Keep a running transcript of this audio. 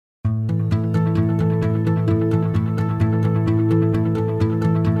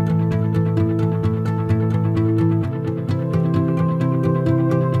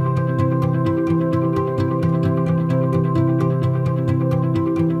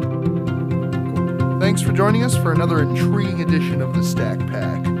thanks for joining us for another intriguing edition of the Stack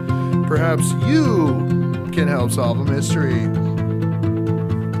Pack. Perhaps you can help solve a mystery.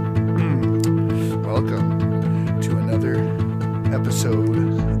 Welcome to another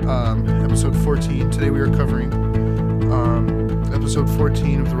episode, episode 14. Today we are covering episode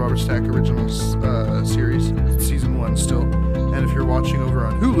 14 of the Robert Stack Originals series, season 1 still. And if you're watching over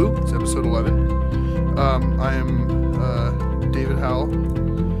on Hulu, it's episode 11. I am David Howell.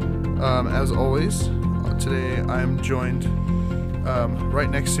 As always, today I am joined,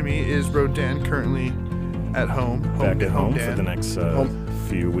 right next to me is Rodan, currently at home. Back at home Dan. for the next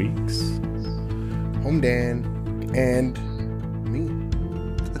few weeks. Home Dan and me,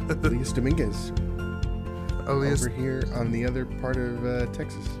 Elias Dominguez. Elias, over here on the other part of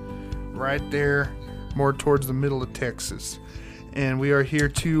Texas. right there, more towards the middle of Texas. And we are here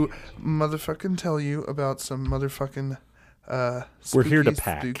to motherfucking tell you about some motherfucking spooky, we're here to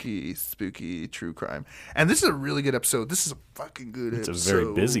pack. Spooky true crime. And this is a really good episode. This is a fucking good episode. It's a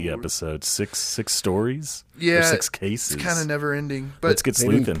very busy episode. Six stories? Yeah. Or 6 cases. It's kind of never ending. But let's get They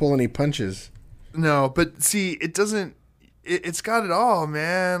didn't sleuthing. pull any punches. No, but see, it doesn't... It's got it all,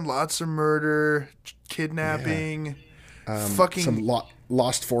 man. Lots of murder, kidnapping, fucking... Some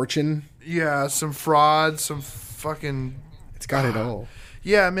lost fortune. Yeah, some fraud, some fucking... It's got it all.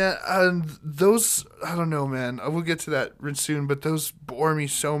 Yeah, man. Those, I don't know, man. I will get to that soon, but those bore me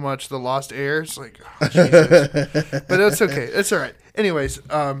so much. The Lost Heirs, like, oh, Jesus. But that's okay. That's all right. Anyways,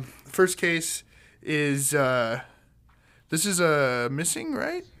 first case is this is missing,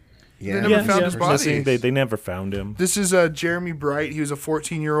 right? Yeah. They never found his body. Missing. They never found him. This is Jeremy Bright. He was a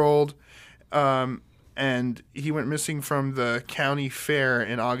 14-year-old, and he went missing from the county fair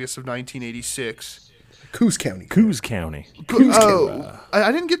in August of 1986. Coos County. Coos County.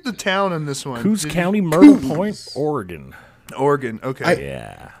 I didn't get the town on this one. Coos Did County, you? Myrtle Point, Oregon. Oregon. Okay.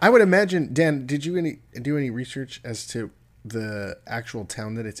 Yeah. I would imagine, Dan, did you do any research as to the actual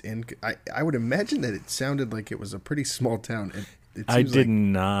town that it's in? I would imagine that it sounded like it was a pretty small town. I did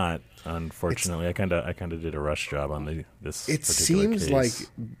not, unfortunately. I kind of did a rush job on this. It particular seems case. like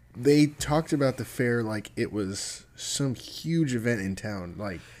they talked about the fair like it was some huge event in town.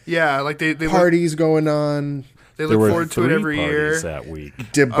 Like, Yeah, like they parties going on, they there look were forward to it 3 every year. parties that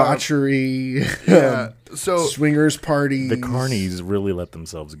week. debauchery, Yeah. So swingers parties. The carnies really let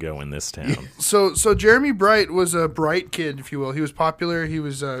themselves go in this town. so Jeremy Bright was a bright kid, if you will. He was popular. He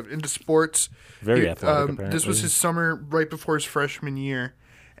was into sports. Very He- athletic, This apparently. was his summer right before his freshman year,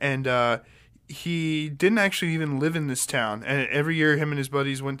 and he didn't actually even live in this town. And every year, him and his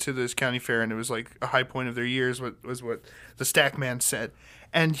buddies went to this county fair, and it was like a high point of their years. Was what the Stack Man said.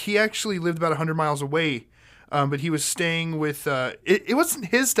 And he actually lived about 100 miles away, but he was staying with. It wasn't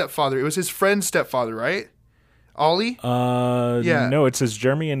his stepfather; it was his friend's stepfather, right? Ollie. Yeah. No, it says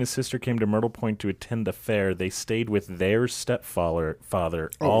Jeremy and his sister came to Myrtle Point to attend the fair. They stayed with their stepfather,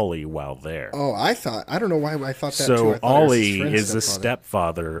 Ollie, while there. Oh, I don't know why I thought that too. I So thought it was his Ollie friend's is the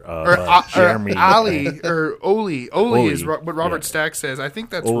stepfather. stepfather of Jeremy. Ali or Oli. Oli is Oli, what Robert yeah. Stack says. I think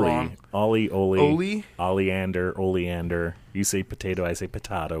that's Oli. wrong. Oli. Oli? Oleander. You say potato, I say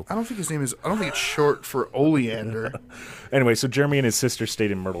potato. I don't think his name is. I don't think it's short for Oleander. Anyway, so Jeremy and his sister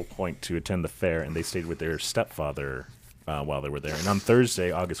stayed in Myrtle Point to attend the fair, and they stayed with their stepfather while they were there. And on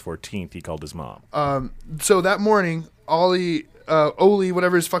Thursday, August 14th, he called his mom. So that morning, Oli,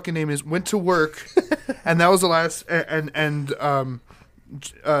 whatever his fucking name is, went to work, and that was the last.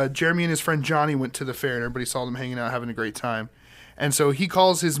 Jeremy and his friend Johnny went to the fair, and everybody saw them hanging out, having a great time. And so he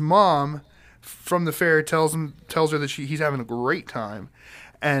calls his mom from the fair, tells her that he's having a great time,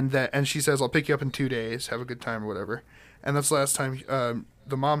 and she says, "I'll pick you up in 2 days. Have a good time," or whatever. And that's the last time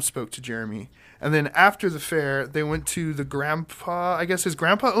the mom spoke to Jeremy. And then after the fair, they went to the grandpa. I guess his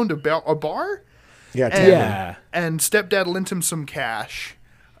grandpa owned a bar. Yeah, And, Yeah. and stepdad lent him some cash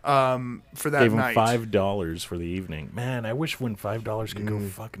for that Gave him night. $5 for the evening. Man, I wish when $5 could go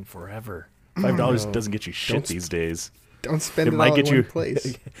fucking forever. $5 doesn't get you shit these days. Don't spend It it, might all get in you one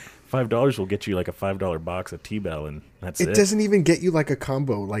place. $5 will get you like a $5 box of T-Bell, and that's it. It doesn't even get you like a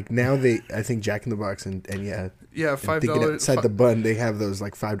combo. Like now I think Jack in the Box and Yeah, and thinking $5. outside the bun, they have those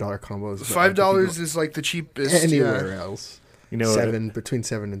like $5 combos. but, like, $5 if you is like the go cheapest. anywhere Yeah. else. You know, Between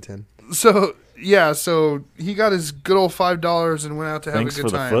 7 and 10. So he got his good old $5 and went out to have thanks a for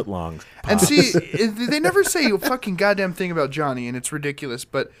good the time. footlongs. And see, they never say a fucking goddamn thing about Johnny, and it's ridiculous.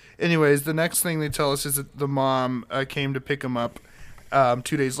 But anyways, the next thing they tell us is that the mom came to pick him up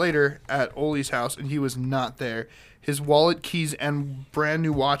 2 days later at Oli's house, and he was not there. His wallet, keys, and brand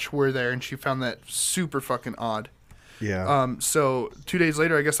new watch were there, and she found that super fucking odd. Yeah. So 2 days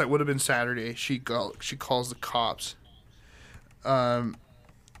later, I guess that would have been Saturday. She calls the cops.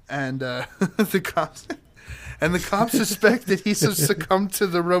 and the cops. And the cops suspect that he succumbed to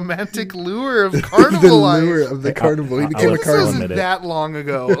the romantic lure of carnival life. The lure of the carnival. He became a This carnival. wasn't that long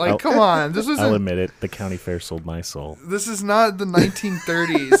ago. Like, come on. This I'll wasn't. admit it. The county fair sold my soul. This is not the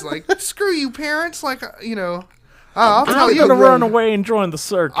 1930s. Like, screw you, parents. Like, I'll tell you. I'm gonna run away and join the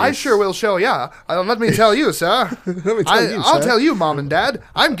circus. I sure will show ya. Let me tell you, sir. I'll tell you, Mom and Dad.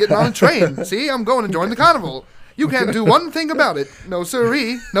 I'm getting on a train. See, I'm going to join the carnival. You can't do one thing about it. No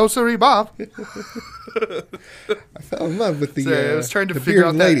siree. No siree, Bob. I fell in love with the. I was trying to the figure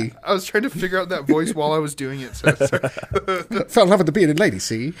out bearded lady. that. I was trying to figure out that voice while I was doing it. So, Fell in love with the bearded lady.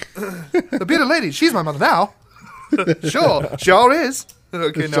 See, the bearded lady. She's my mother now. Sure is.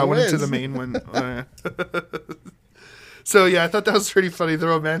 Okay, now I went into is. the main one. So yeah, I thought that was pretty funny. The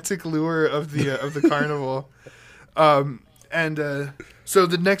romantic lure of the carnival, so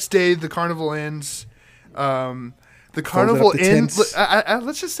the next day the carnival ends. The carnival ends.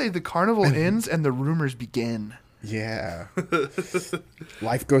 Let's just say the carnival ends and the rumors begin. Yeah.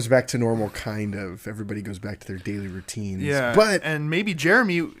 Life goes back to normal, kind of. Everybody goes back to their daily routines. Yeah, and maybe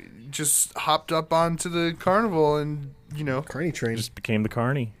Jeremy just hopped up onto the carnival and Carney train just became the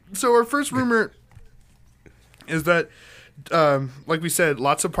carny. So our first rumor is that, like we said,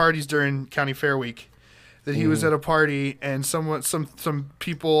 lots of parties during County Fair Week. That he was at a party and some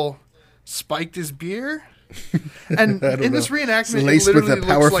people spiked his beer, and in this reenactment, it's laced it with literally a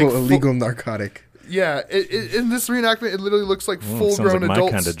powerful looks like illegal narcotic. Yeah, in this reenactment, it literally looks like full-grown sounds like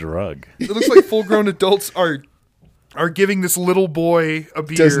adults. my kind of drug. It looks like full-grown adults are giving this little boy a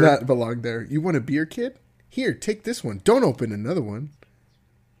beer. Does not belong there. You want a beer, kid? Here, take this one. Don't open another one.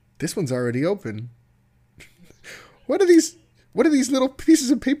 This one's already open. What are these little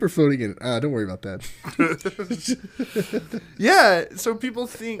pieces of paper floating in? Don't worry about that. Yeah, so people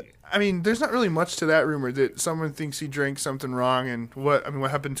think. I mean, there's not really much to that rumor that someone thinks he drank something wrong, and what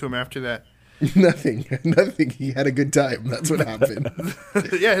happened to him after that? Nothing. He had a good time. That's what happened.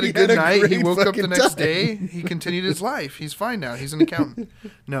 Yeah, had a good night. He great woke up the fucking next time. day. He continued his life. He's fine now. He's an accountant.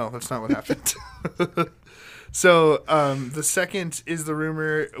 No, that's not what happened. So the second is the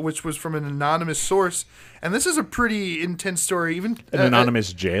rumor, which was from an anonymous source, and this is a pretty intense story. Even An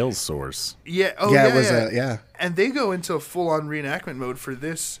anonymous jail source. Yeah. It was yeah. And they go into a full-on reenactment mode for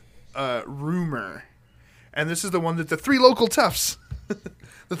this rumor, and this is the one that the three local toughs,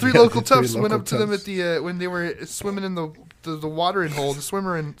 the three local toughs went up to them at the when they were swimming in the watering hole, the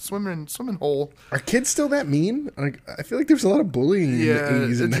swimming hole. Are kids still that mean? Like, I feel like there's a lot of bullying in the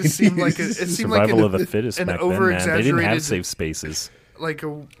 80s and it 90s. just seemed like Survival of the fittest an back then, man. They didn't have over-exaggerated- safe spaces.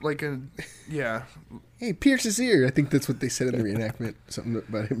 Yeah. Hey, pierce his ear. I think that's what they said in the reenactment. Something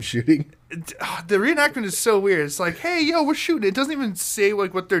about him shooting. The reenactment is so weird. It's like, hey, yo, we're shooting. It doesn't even say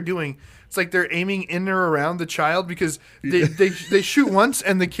like what they're doing. It's like they're aiming in or around the child because they shoot once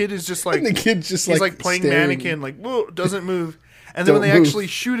and the kid is just like And the kid's just he's like like playing staring. mannequin, like whoa, doesn't move. And then when Don't they move. actually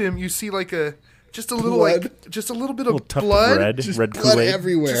shoot him, you see like just a little Blood. just a little bit A little of tuft blood. of red, Just red blood Kool-Aid.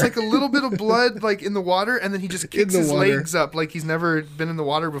 everywhere. Just like a little bit of blood, like in the water, and then he just kicks the his water. legs up like he's never been in the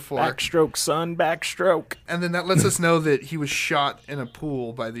water before. Backstroke, son, backstroke. And then that lets us know that he was shot in a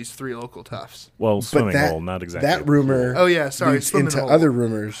pool by these three local toughs. Well, swimming that, hole, not exactly. That rumor Oh yeah, sorry, leads swimming into hole. other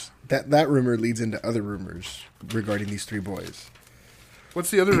rumors. That rumor leads into other rumors regarding these three boys.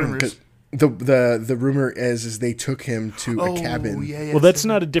 What's the other rumors? The rumor is they took him to a cabin. Yeah, Well, that's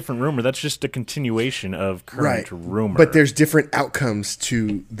not a different rumor. That's just a continuation of current rumor. But there's different outcomes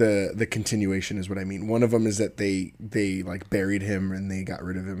to the continuation is what I mean. One of them is that they like buried him and they got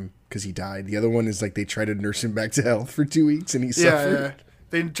rid of him because he died. The other one is like they tried to nurse him back to health for 2 weeks and he suffered. Yeah.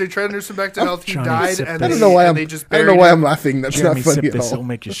 They tried to nurse him back to health. He trying to died, sip and this. I don't know why they just I don't buried know why him. I'm laughing. That's Jeremy, not funny sip at this. all. It'll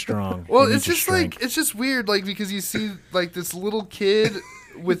make you strong. Well, You it's need just your like strength. it's just weird, like because you see like this little kid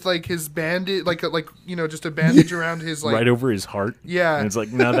with like his bandage, like just a bandage around his like right over his heart. Yeah. And it's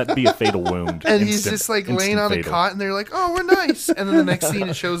like, no, that'd be a fatal wound. and he's Instant- just like instant laying on a fatal. cot, and they're like, "Oh, we're nice." And then the next scene,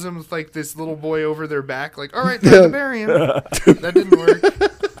 it shows him with like this little boy over their back, like, "All right, time to bury him." That didn't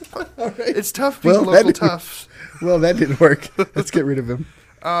work. It's tough being Well, local that- tough. Well, that didn't work. Let's get rid of him.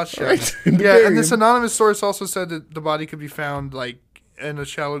 Oh shit! Right. Yeah, Bury and this him. anonymous source also said that the body could be found like in a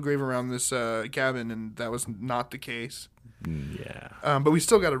shallow grave around this cabin, and that was not the case. Yeah. But we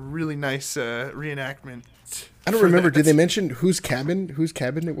still got a really nice reenactment. I don't for remember. that. Did they mention whose cabin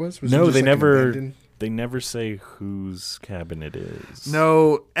it was? Was it No, just they like an never. abandoned- They never say whose cabin it is.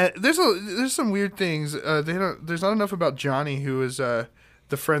 No, there's some weird things. There's not enough about Johnny, who is the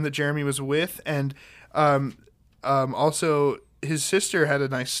friend that Jeremy was with, and also his sister had a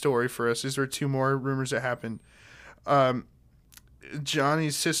nice story for us. These were two more rumors that happened.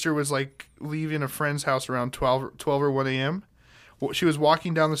 Johnny's sister was like leaving a friend's house around 12 or 1 a.m. she was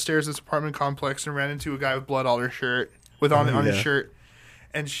walking down the stairs of this apartment complex and ran into a guy with blood on her shirt, on his shirt,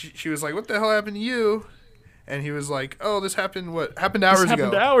 and she was like, "What the hell happened to you?" And he was like, "Oh, this happened hours ago."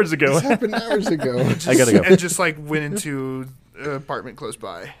 Happened hours ago. This happened hours ago. I gotta go. And just like went into an apartment close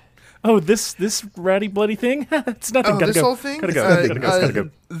by. Oh, this ratty bloody thing? It's nothing. Oh, Gotta this go. whole thing? Gotta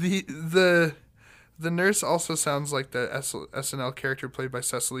go. The nurse also sounds like the SNL character played by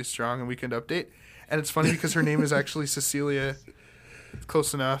Cecily Strong in Weekend Update. And it's funny because her name is actually Cecilia.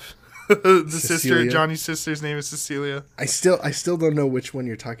 Close enough. Sister, Johnny's sister's name is Cecilia. I still don't know which one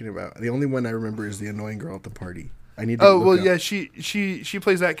you're talking about. The only one I remember is the annoying girl at the party. I need to look up. Yeah, she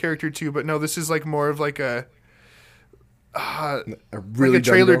plays that character too, but no, this is like more of like a really like a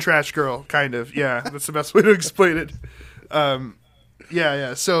trailer girl? trash girl, kind of. Yeah, that's the best way to explain it.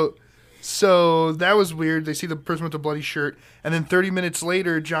 Yeah. So that was weird. They see the person with the bloody shirt, and then 30 minutes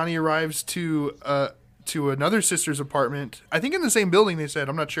later, Johnny arrives to another sister's apartment. I think in the same building. They said,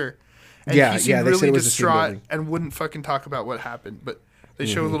 I'm not sure. And he seemed they said really it was the same distraught building. and wouldn't fucking talk about what happened. But they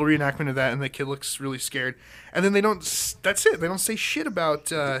show a little reenactment of that, and the kid looks really scared. And then they don't. That's it. They don't say shit about.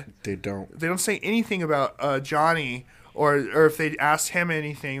 They don't. They don't say anything about Johnny. Or if they asked him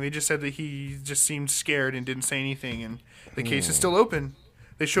anything, they just said that he just seemed scared and didn't say anything, and the case is still open.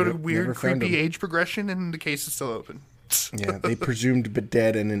 They showed a weird, never found creepy him. age progression, and the case is still open. Yeah, they presumed but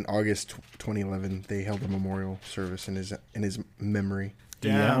dead, and in August 2011, they held a memorial service in his memory.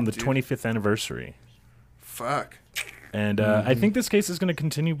 Yeah, on the dude. 25th anniversary. Fuck. And I think this case is going to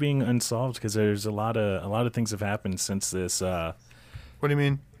continue being unsolved because there's a lot of things have happened since this. What do you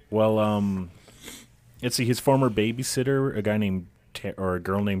mean? Well, let's see. His former babysitter, a guy named or a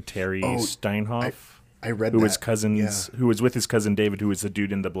girl named Terry Steinhoff. I read who that. was cousins, Yeah. who was with his cousin David, who was the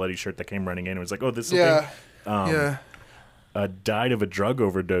dude in the bloody shirt that came running in and was like, "Oh, this is Yeah. died of a drug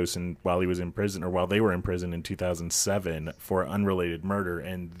overdose while he was in prison, or while they were in prison in 2007 for unrelated murder,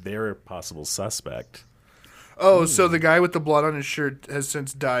 and they're a possible suspect." Oh, so the guy with the blood on his shirt has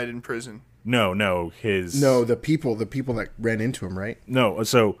since died in prison. No, the people that ran into him, right? No,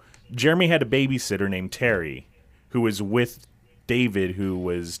 so Jeremy had a babysitter named Terry, who was with David, who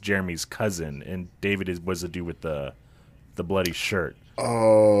was Jeremy's cousin, and David was the dude with the bloody shirt.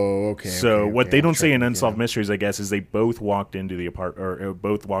 Oh, okay. So okay, what okay. they I'm don't say in tracking, Unsolved Mysteries, I guess, is they both walked into the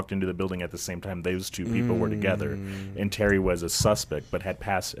both walked into the building at the same time. Those two people were together, and Terry was a suspect, but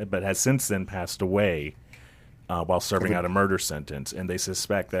has since then passed away while serving out a murder sentence. And they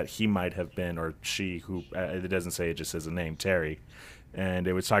suspect that he might have been, or she, who it doesn't say, it just says the name Terry. And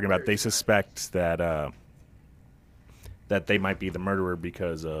it was talking about they suspect that that they might be the murderer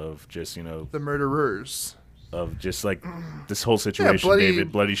because of just The murderers. of just like this whole situation.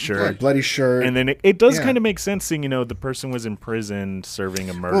 Bloody shirt. Bloody shirt. And then it does Yeah. kind of make sense, seeing, the person was in prison serving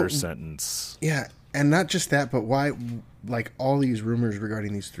a murder sentence. Yeah, and not just that, but why, like, all these rumors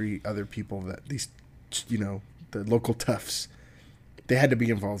regarding these three other people, that these, the local toughs, they had to be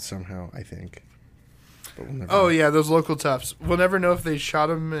involved somehow, I think. But we'll never know. Yeah, those local toughs. We'll never know if they shot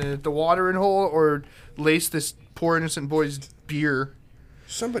him at the watering hole or laced this poor innocent boy's beer.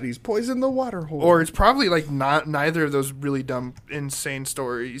 Somebody's poisoned the water hole. Or it's probably like neither of those really dumb, insane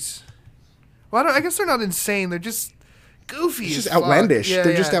stories. Well, I guess they're not insane. They're just goofy. It's just as fuck. outlandish. Yeah,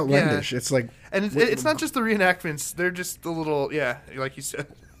 They're just yeah, outlandish. yeah. It's like, And it's not just the reenactments. They're just the little, like you said,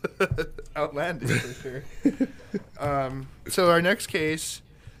 outlandish for sure. So our next case,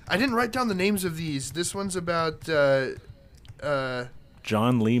 I didn't write down the names of these. This one's about,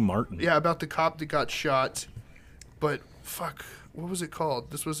 John Lee Martin. yeah, about the cop that got shot. But fuck, what was it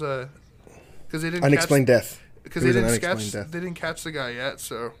called? This was because they didn't unexplained death. Because It they was an didn't unexplained death. they didn't catch the guy yet.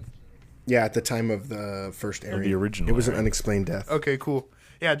 So Yeah, at the time of the first airing. the original It was an airing. unexplained death. okay, cool.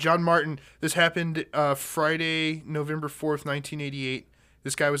 Yeah, John Martin. This happened Friday, November 4th, 1988.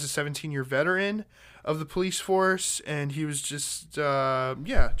 This guy was a 17-year veteran of the police force, and he was just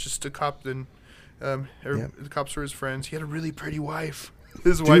just a cop. Then the cops were his friends. He had a really pretty wife.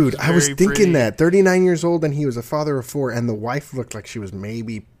 His wife Dude, was I was very thinking pretty. that. 39 years old, and he was a father of 4, and the wife looked like she was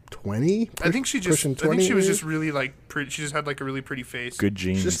maybe 20? I think she pushing was 20 just really like pretty. She just had like a really pretty face. Good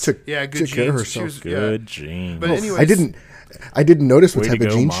genes. She just took Yeah, good took care of genes. She herself. was- Good genes. But anyways, I didn't notice what Way to type of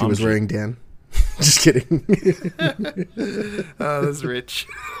go, jeans she Mom was G. wearing, Dan. Just kidding. Oh, that's rich.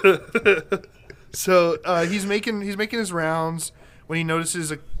 So he's making his rounds when he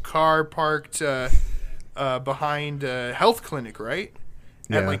notices a car parked behind a health clinic, right?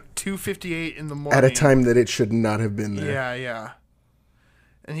 At Yeah. like 2:58 in the morning. At a time that it should not have been there. Yeah.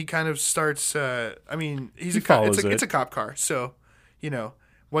 And he kind of starts. He's He a cop. follows it. It's a cop car, so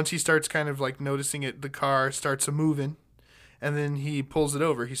once he starts kind of like noticing it, the car starts a moving, and then he pulls it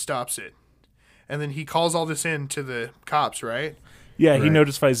over. He stops it, and then he calls all this in to the cops, right? Yeah, he Right.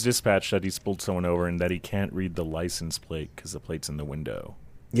 notifies dispatch that he's pulled someone over and that he can't read the license plate because the plate's in the window.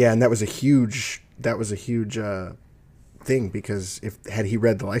 Yeah, and that was a huge thing, because had he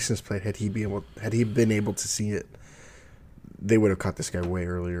read the license plate, had he been able to see it, they would have caught this guy way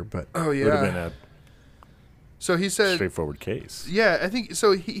earlier. But Oh It would have been yeah. a So he said, straightforward case. yeah, I think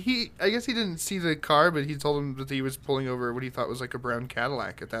so. He I guess he didn't see the car, but he told him that he was pulling over what he thought was like a brown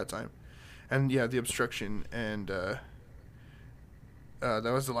Cadillac at that time, and yeah, the obstruction and that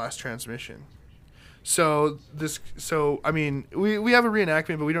was the last transmission. So I mean, we have a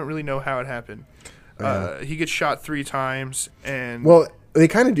reenactment, but we don't really know how it happened. He gets shot 3 times, and well, they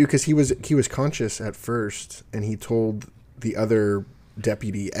kind of do, because he was conscious at first, and he told the other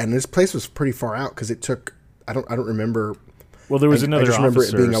deputy, and this place was pretty far out because it took. I don't remember. Well, there was I another just remember it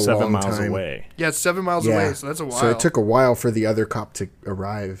officer being a 7 long miles time. away. yeah, it's 7 miles away, so that's a while. So it took a while for the other cop to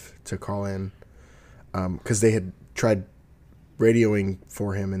arrive to call in, because they had tried radioing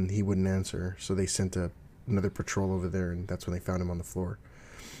for him and he wouldn't answer. So they sent another patrol over there, and that's when they found him on the floor.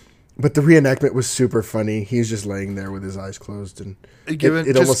 But the reenactment was super funny. He was just laying there with his eyes closed, and Giving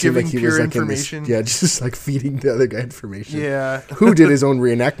pure information. just like feeding the other guy information. Yeah. Who did his own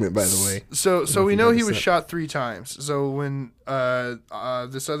reenactment, by the way? So we you know he noticed was that. shot 3 times. So when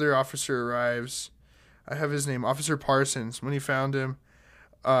this other officer arrives, I have his name, Officer Parsons. When he found him,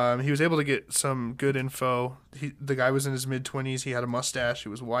 he was able to get some good info. The guy was in his mid-20s. He had a mustache. It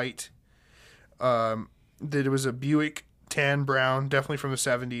was white. That it was a Buick tan brown, definitely from the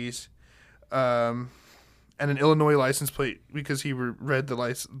 70s. And an Illinois license plate, because he read the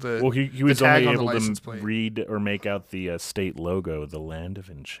license. Well, he the was tag only on the able license to plate. read or make out the state logo, the Land of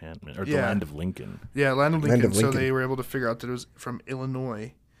Enchantment, or the Yeah. Land of Lincoln. Yeah, Land of Land Lincoln. of So Lincoln. they were able to figure out that it was from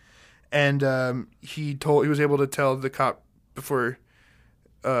Illinois, and he was able to tell the cop before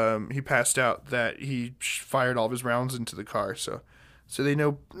he passed out that he fired all of his rounds into the car. So they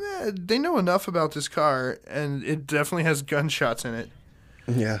know enough about this car, and it definitely has gunshots in it.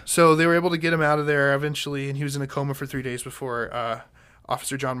 Yeah. So they were able to get him out of there eventually, and he was in a coma for 3 days before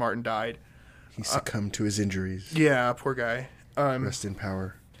Officer John Martin died. He succumbed to his injuries. Yeah, poor guy. Rest in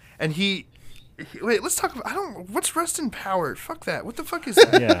power. And wait, let's talk about, what's rest in power? Fuck that. What the fuck is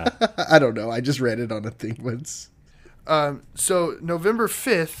that? Yeah. I don't know. I just read it on a thing once. So November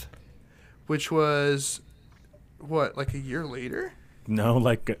 5th, which was, what, like a year later? No,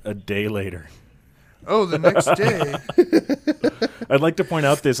 like a day later. Oh, the next day. I'd like to point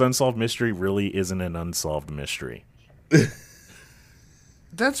out this unsolved mystery really isn't an unsolved mystery.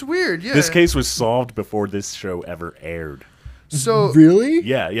 That's weird, yeah. This case was solved before this show ever aired. So, Really?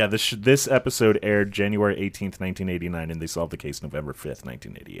 Yeah. This episode aired January 18th, 1989, and they solved the case November 5th,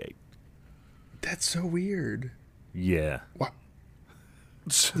 1988. That's so weird. Yeah. Wow.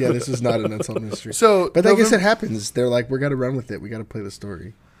 Yeah, this is not an unsolved mystery. So, but I guess November- it happens. They're like, we got to run with it. We got to play the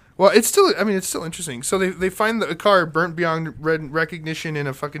story. well, it's still interesting. So they find a car burnt beyond recognition in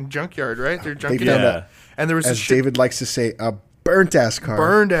a fucking junkyard, right? They're junking found it. Yeah. And there was As this shit David likes to say, a burnt-ass car.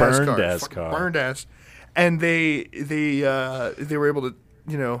 burned ass Burned car. ass Fucking car. Burned ass. And they were able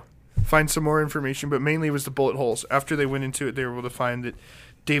to, find some more information, but mainly it was the bullet holes. After they went into it, they were able to find that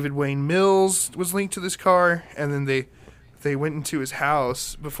David Wayne Mills was linked to this car, and then they went into his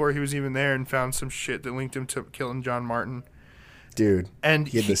house before he was even there and found some shit that linked him to killing John Martin. Dude, And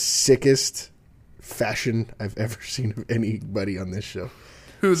he had the sickest fashion I've ever seen of anybody on this show.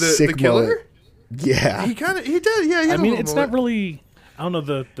 who the Sick killer? mullet. Yeah. He did. Yeah, he had I a mean, little it's mullet. not really. I don't know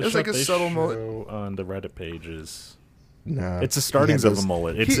the It was shot like a they subtle show mullet. on the Reddit pages. No. It's the startings He had of a those-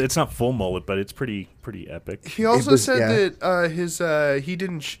 mullet. It's not full mullet, but it's pretty epic. He also was- said yeah. that he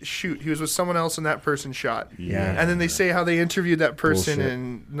didn't shoot. He was with someone else, and that person shot. Yeah. And then they say how they interviewed that person, Bullshit.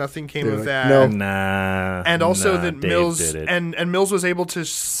 and nothing came They're of like, that. "No." Nah. And also nah, that Dave Mills did it. and Mills was able to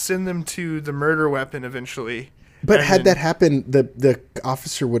send them to the murder weapon eventually. But And had then- that happened, the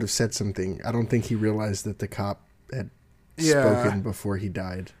officer would have said something. I don't think he realized that the cop had Yeah. spoken before he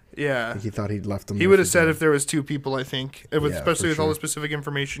died. Yeah, He thought he'd left them. he there would for have said dead. if there was 2 people. I think, Yeah, especially for with all the sure. specific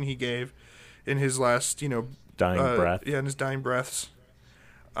information he gave in his last, Dying breath. Yeah, in his dying breaths.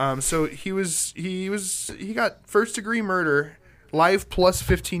 So he got 1st-degree murder, life plus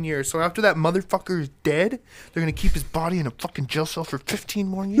 15 years. So after that motherfucker is dead, they're gonna keep his body in a fucking jail cell for 15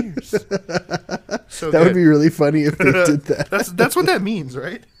 more years. So That would good. be really funny if they did that. That's what that means,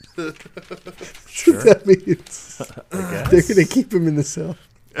 right? Sure. That means I guess. they're going to keep him in the cell.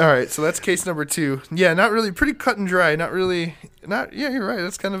 All right, so that's case number 2. Yeah, not really, pretty cut and dry. Not really, not. Yeah, you're right.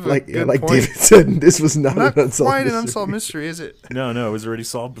 That's kind of a Like good like point. David said, this was not Not an unsolved quite mystery. an unsolved mystery, is it? No, it was already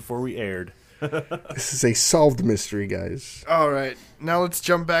solved before we aired. This is a solved mystery, guys. All right, now let's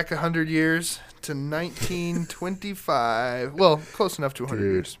jump back 100 years to 1925. Well, close enough to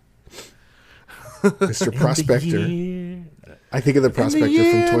 100 years. Mr. Prospector. I think of the Prospector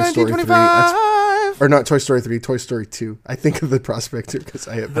year from Toy Story 3. 1925. Or not Toy Story 3, Toy Story 2. I think of the Prospector because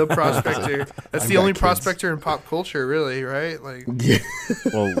I have... The Prospector. That's I've the got only kids. Prospector in pop culture, really, right? Like, Yeah.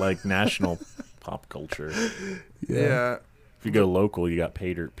 Well, like national pop culture. yeah. If you go local, you got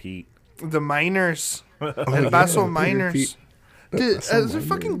Pater Pete. The Miners. Oh, El Paso Peter Miners. Pete. Does Paso there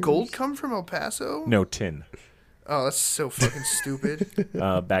fucking Miners. gold come from El Paso? No, tin. Oh, that's so fucking stupid.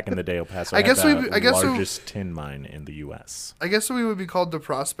 Back in the day, El Paso I guess had we- the I guess we- largest tin mine in the U.S. I guess we would be called the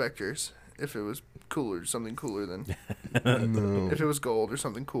Prospectors if it was cooler, something cooler than No. if it was gold or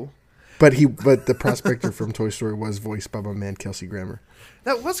something cool. But the Prospector from Toy Story was voiced by my man Kelsey Grammer.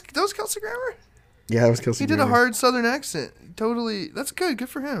 That was Kelsey Grammer? Yeah, that was Kelsey He did Grammer. a hard Southern accent. Totally. That's good. Good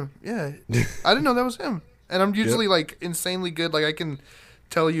for him. Yeah. I didn't know that was him. And I'm usually like insanely good. Like I can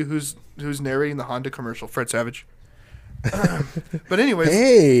tell you who's narrating the Honda commercial. Fred Savage. But anyways,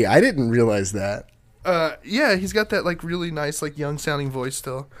 Hey, I didn't realize that. yeah, he's got that like really nice like young sounding voice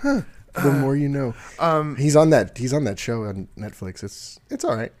still. The more you know. He's on that show on Netflix. It's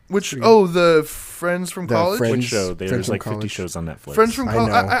all right. Which the Friends from The College. Friends- Which show? There's Friends from like 50 college. shows on Netflix. Friends from I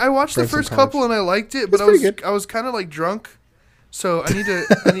College. know. I watched Friends the from first college. couple and I liked it, but It's pretty good. I was kind of like drunk, so I need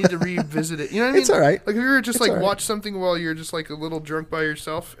to revisit it. You know what I mean? It's all right. Like if you were just It's like all right. watch something while you're just like a little drunk by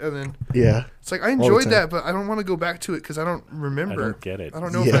yourself, and then Yeah. it's like I the enjoyed time. that, but I don't want to go back to it because I don't remember. I don't get it. I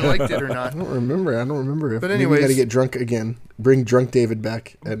don't know Yeah. if I liked it or not. I don't remember. If But maybe we anyways- got to get drunk again. Bring drunk David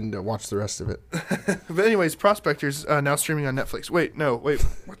back and watch the rest of it. But anyways, Prospectors now streaming on Netflix. Wait,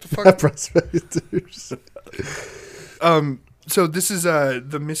 what the fuck? Prospectors. So this is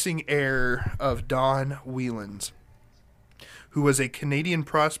the missing heir of Don Whelans, who was a Canadian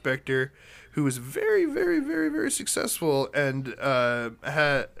prospector who was very, very, very, very successful and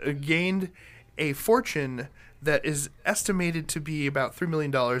had gained a fortune that is estimated to be about $3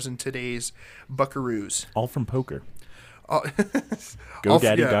 million in today's buckaroos. All from poker. All-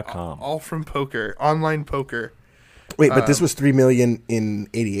 GoDaddy.com. all from poker, online poker. Wait, but this was $3 million in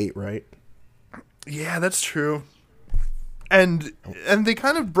 '88, right? Yeah, that's true. And they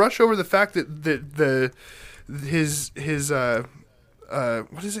kind of brush over the fact that his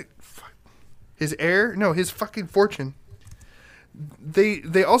what is it? His heir? No, his fucking fortune.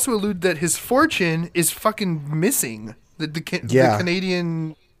 They also allude that his fortune is fucking missing. The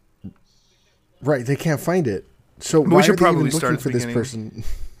Canadian. Right, they can't find it. So we why should are they probably even start looking at the for this person?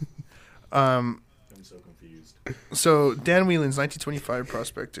 I'm so confused. So Dan Whelan's 1925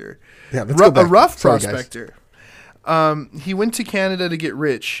 prospector. Yeah, let's go A back. rough Sorry, guys. prospector. He went to Canada to get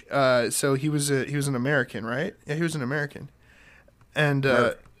rich. So he was an American, right? Yeah, he was an American. And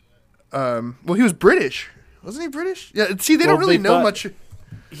well, he was British, wasn't he? British? Yeah. See, they don't really know much.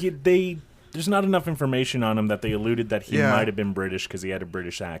 There's not enough information on him that they alluded that he Yeah. might have been British because he had a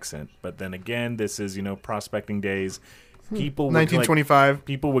British accent. But then again, this is prospecting days. People would, 1925.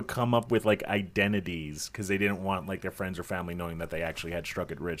 people would come up with like identities because they didn't want like their friends or family knowing that they actually had struck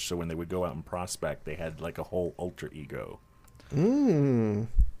it rich. So when they would go out and prospect, they had like a whole alter ego.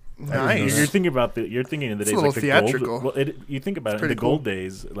 Nice. You're thinking about you're thinking of the It's a days little like the theatrical. gold. Well, you think about it, in pretty the gold cool.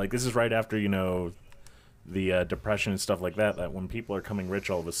 days. Like this is right after the depression and stuff like that. That when people are coming rich,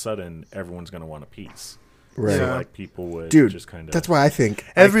 all of a sudden everyone's going to want a piece. Right. So Yeah. like people would Dude, just kind of. that's why I think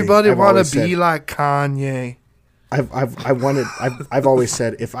Everybody I've want always to be said- like Kanye. I've always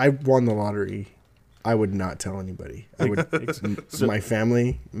said if I won the lottery, I would not tell anybody. I would my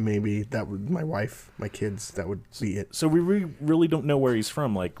family, maybe my wife, my kids. That would be it. So we really don't know where he's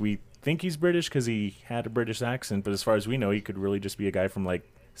from. Like we think he's British because he had a British accent, but as far as we know, he could really just be a guy from like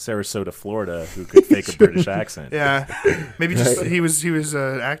Sarasota, Florida, who could fake a British accent. Yeah, maybe just he was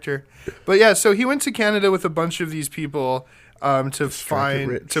an actor, but yeah. So he went to Canada with a bunch of these people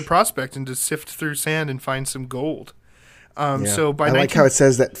to prospect and to sift through sand and find some gold. Yeah. So by I like how it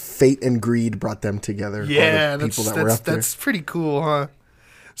says that fate and greed brought them together. yeah, all the people that were that's out there. that's pretty cool, huh?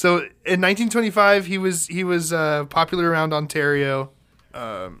 So in 1925, he was popular around Ontario.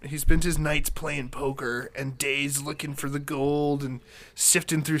 He spent his nights playing poker and days looking for the gold and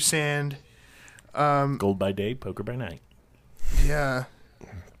sifting through sand. Gold by day, poker by night. Yeah,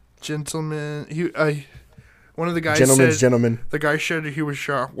 gentleman. One of the guys Gentlemen. The guy said he was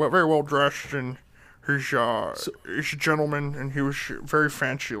very well dressed and he's a gentleman and he was very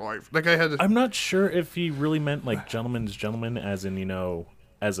fancy life. That guy had. I'm not sure if he really meant like gentleman's gentleman, as in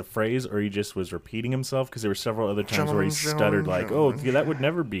as a phrase, or he just was repeating himself because there were several other times where he stuttered like, "Oh, yeah, that would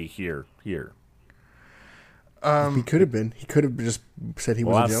never be here." He could have been. He could have just said he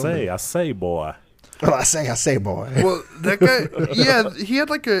was Well, a gentleman. I say, boy. Well, I say, boy. Well, that guy, yeah, he had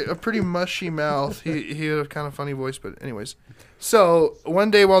like a pretty mushy mouth. He had a kind of funny voice, but anyways. So one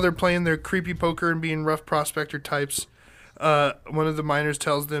day while they're playing their creepy poker and being rough prospector types, one of the miners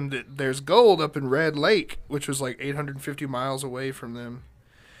tells them that there's gold up in Red Lake, which was like 850 miles away from them.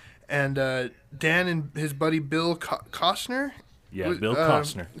 And Dan and his buddy Bill Costner, Bill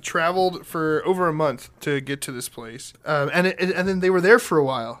Costner, traveled for over a month to get to this place. And then they were there for a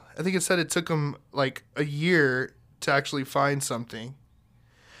while. I think it said it took them like a year to actually find something.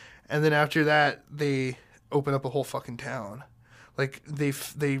 And then after that, they open up a whole fucking town. Like,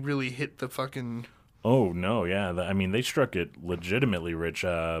 they really hit the fucking... Oh, no, yeah. I mean, they struck it legitimately rich.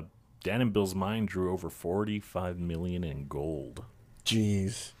 Dan and Bill's mine drew over $45 million in gold.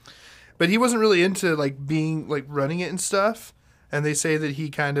 Jeez. But he wasn't really into, like, being, like, running it and stuff. And they say that he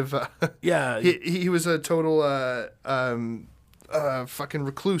kind of... yeah. He was a total fucking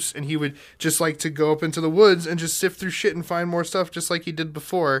recluse. And he would just like to go up into the woods and just sift through shit and find more stuff just like he did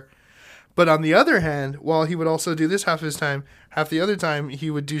before. But on the other hand, while he would also do this half his time, half the other time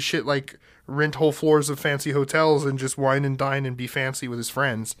he would do shit like rent whole floors of fancy hotels and just wine and dine and be fancy with his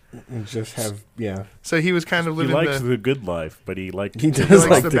friends. And just have, yeah. So he was kind of living He likes the good life, but he likes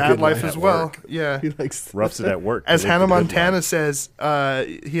the bad life as well. Work. Yeah. He likes roughs it at work. As Hannah Montana says,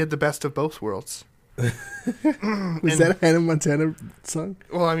 he had the best of both worlds. Was that a Hannah Montana song?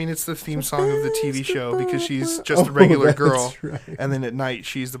 Well, I mean, it's the theme song of the TV show because she's just a regular girl. Right. And then at night,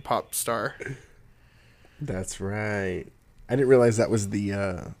 she's the pop star. That's right. I didn't realize that was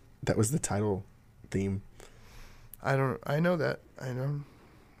the title theme. I know that. I know.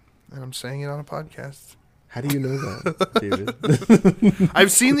 And I'm saying it on a podcast. How do you know that, David?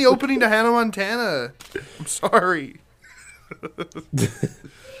 I've seen the opening to Hannah Montana. I'm sorry.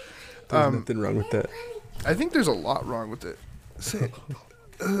 There's nothing wrong with that. I think there's a lot wrong with it. Say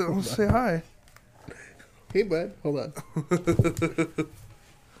hi. Hey, bud. Hold on.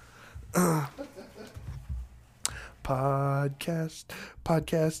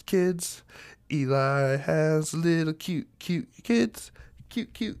 Podcast kids. Eli has little cute kids.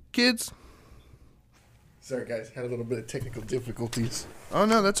 Cute kids. Sorry, guys. Had a little bit of technical difficulties. Oh,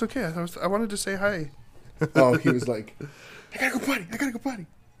 no, that's okay. I wanted to say hi. Oh, he was like, I gotta go potty.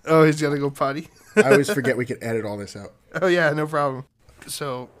 Oh, he's got to go potty. I always forget we can edit all this out. Oh, yeah, no problem.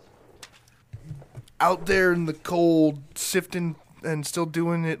 So, out there in the cold, sifting and still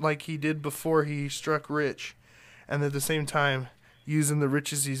doing it like he did before he struck rich. And at the same time, using the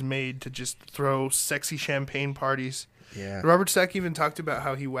riches he's made to just throw sexy champagne parties. Yeah. Robert Stack even talked about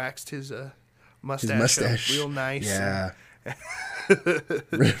how he waxed his mustache up real nice. Yeah.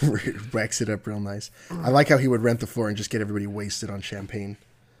 Wax it up real nice. I like how he would rent the floor and just get everybody wasted on champagne.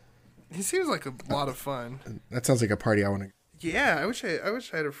 He seems like a lot of fun. That sounds like a party I want to. Yeah, I wish I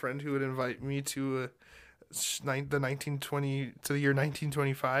had a friend who would invite me to the year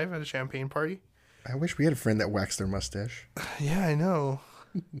 1925 at a champagne party. I wish we had a friend that waxed their mustache. Yeah, I know.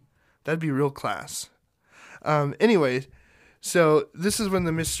 That'd be real class. Anyway, so this is when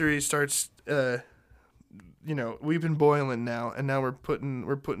the mystery starts. We've been boiling now, and now we're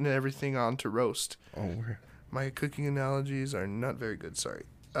putting everything on to roast. Oh, my cooking analogies are not very good. Sorry.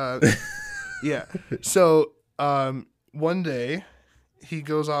 Yeah. So one day he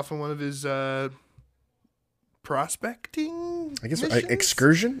goes off on one of his prospecting. I guess missions?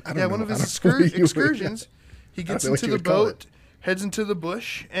 Excursion. I don't know. One of his excursions. He gets into the boat, heads into the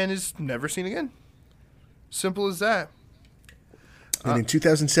bush, and is never seen again. Simple as that. And in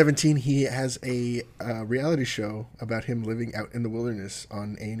 2017, he has a reality show about him living out in the wilderness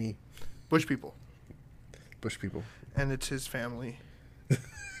on A&E. Bush people. And it's his family.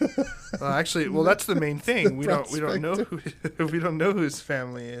 Well, that's the main thing. We don't know who his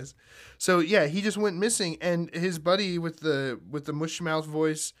family is. So yeah, he just went missing, and his buddy with the mush mouth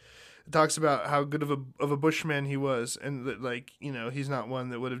voice talks about how good of a bushman he was, and that he's not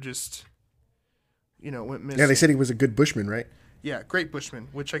one that would have just went missing. Yeah, they said he was a good bushman, right? Yeah, great bushman,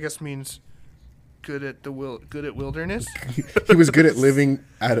 which I guess means good at wilderness. He was good at living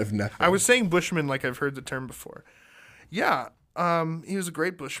out of nothing. I was saying bushman like I've heard the term before. Yeah, he was a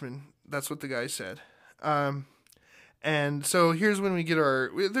great bushman. That's what the guy said. And so here's when we get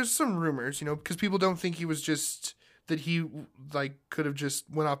there's some rumors, because people don't think he was just, that he could have just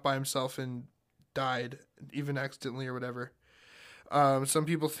went off by himself and died, even accidentally or whatever. Some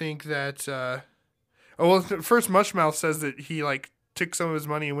people think that, first Mushmouth says that he took some of his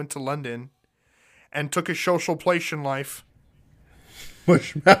money and went to London and took a social place in life.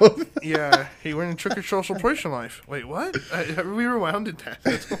 Mushmouth. Yeah, he went and took his social portion life. Wait, what? We rewounded that.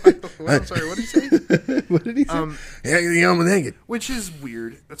 That's why, I'm sorry, what did he say? What did he say? Yeah, I'm gonna make it. Which is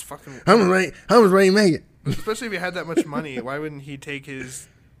weird. That's fucking weird. I was ready to make it. Especially if he had that much money. Why wouldn't he take his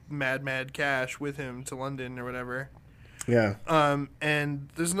mad cash with him to London or whatever? Yeah. And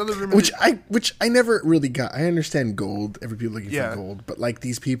there's another rumor Which I never really got. I understand gold. Every people looking for gold, but like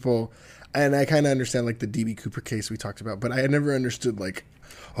these people, and I kind of understand like the DB Cooper case we talked about, but I never understood like,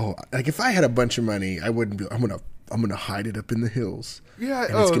 oh, like if I had a bunch of money, I wouldn't be. I'm gonna hide it up in the hills. Yeah.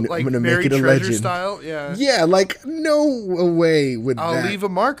 And I'm gonna make it a legend treasure style. Yeah. Yeah. Like no way would I'll that. leave a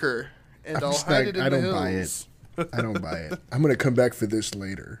marker and I'll hide it in the hills. Buy it. I don't buy it. I'm gonna come back for this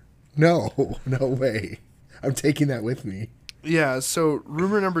later. No way. I'm taking that with me. Yeah, so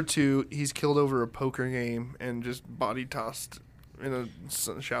rumor number 2, he's killed over a poker game and just body tossed in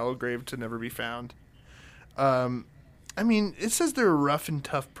a shallow grave to never be found. I mean, it says they're rough and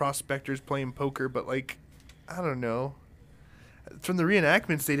tough prospectors playing poker, but like, I don't know. From the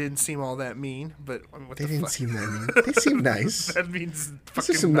reenactments, they didn't seem all that mean, but I mean, they didn't seem that mean. They seem nice. That means These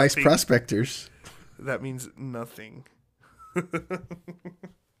fucking are some nothing. nice prospectors. That means nothing.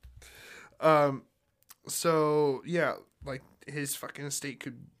 So yeah, like his fucking estate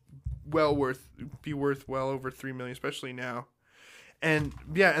could be worth well over $3 million, especially now. And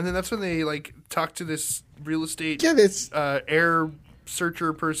yeah, and then that's when they like talk to this real estate air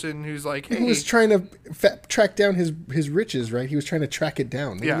searcher person who's like, hey, he was trying to track down his riches, right? He was trying to track it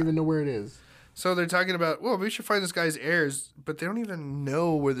down. They don't even know where it is. So they're talking about, well, we should find this guy's heirs, but they don't even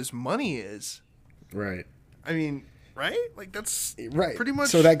know where this money is. Right. I mean, right? Like that's right. Pretty much.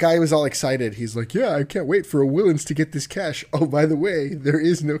 So that guy was all excited. He's like, "Yeah, I can't wait for a Willens to get this cash." Oh, by the way, there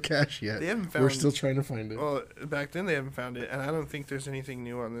is no cash yet. They haven't found. We're still trying to find it. Well, back then they haven't found it, and I don't think there's anything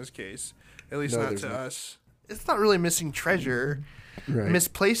new on this case. At least not to us. It's not really missing treasure. Right.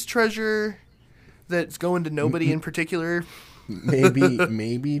 Misplaced treasure that's going to nobody in particular.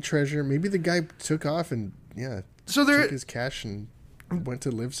 Maybe treasure. Maybe the guy took off and took his cash and went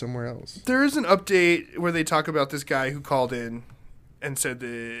to live somewhere else. There is an update where they talk about this guy who called in and said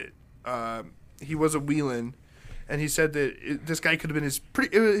that he was a Whelan, and he said that this guy could have been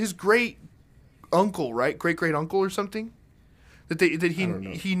his great uncle, right? Great uncle or something. That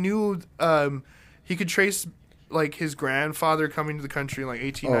he knew he could trace like his grandfather coming to the country in like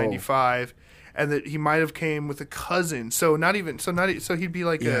 1895, and that he might have came with a cousin. So he'd be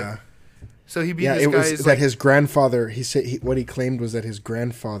like So he'd be this guy's that his grandfather. He said what he claimed was that his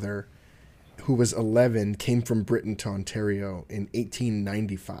grandfather, who was 11, came from Britain to Ontario in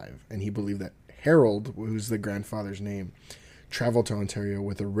 1895, and he believed that Harold, who's the grandfather's name, traveled to Ontario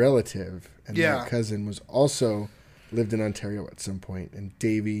with a relative, and that cousin was also lived in Ontario at some point. And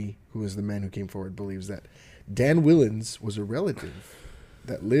Davy, who was the man who came forward, believes that Dan Willens was a relative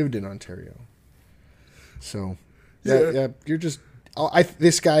that lived in Ontario. So, you're just.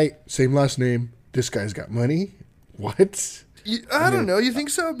 This guy, same last name. This guy's got money. What? I don't know. You think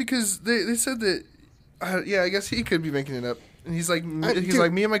so? Because they said that. I guess he could be making it up. And he's like,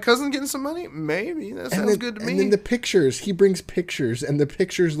 me and my cousin getting some money. Maybe that sounds good to me. And then the pictures, he brings pictures, and the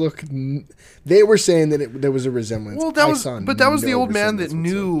pictures look. They were saying that there was a resemblance. Well, that was the old man that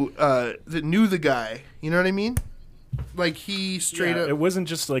knew the guy. You know what I mean? Like he straight up. It wasn't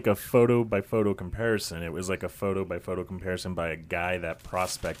just like a photo by photo comparison. It was like a photo by photo comparison by a guy that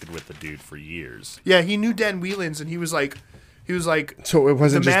prospected with the dude for years. Yeah, he knew Dan Whelans, and he was like. So it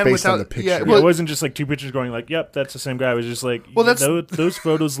wasn't just based on the picture. Yeah, it wasn't just like two pictures going like, "Yep, that's the same guy." It was just like, those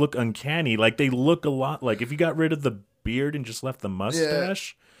photos look uncanny. Like they look a lot like if you got rid of the beard and just left the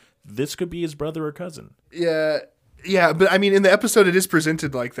mustache, this could be his brother or cousin. Yeah, but I mean, in the episode, it is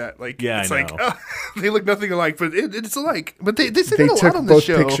presented like that. Like, it's like they look nothing alike, but it's alike. But they said they it a took lot on the both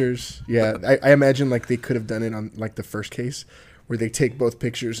show. Pictures. Yeah, I imagine like they could have done it on like the first case, where they take both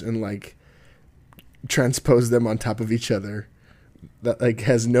pictures and like transpose them on top of each other. That like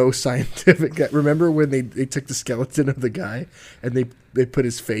has no scientific. Remember when they took the skeleton of the guy and they put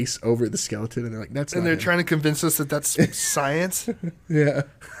his face over the skeleton and they're like that's. And they're trying to convince us that that's science. Yeah.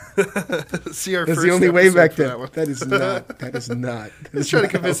 See our that's first the only way back then. That is not. That is not. He's trying to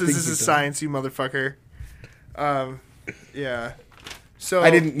convince us this is science, you motherfucker. Yeah. So I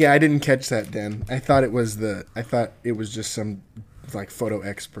didn't catch that, Dan. I thought it was just some like photo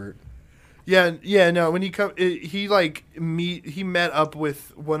expert. Yeah. No. When he met up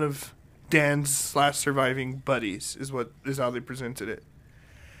with one of Dan's last surviving buddies. Is how they presented it.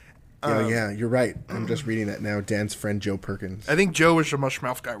 You're right. I'm just reading that now. Dan's friend Joe Perkins. I think Joe was the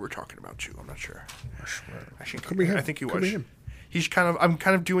mushmouth guy we're talking about too. I'm not sure. Could be him. I think he was. Could be him. I'm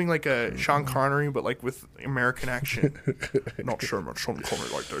kind of doing like a Sean Connery, but like with American accent. Not sure much Sean Connery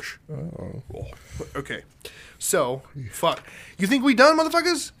like this. Oh. Okay. So, fuck. You think we done,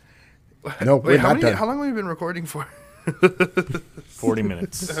 motherfuckers? No, we're not done. How long have we been recording for? 40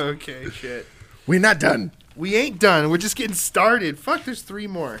 minutes. Okay, shit. We're not done. We ain't done. We're just getting started. Fuck, there's 3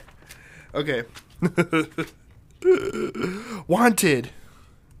 more. Okay. Wanted.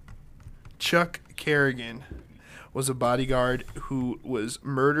 Chuck Kerrigan was a bodyguard who was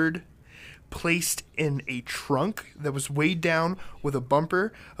murdered, placed in a trunk that was weighed down with a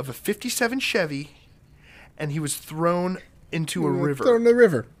bumper of a 57 Chevy, and he was thrown into a river. Thrown in the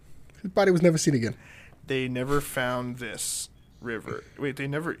river. His body was never seen again. They never found this river. Wait, they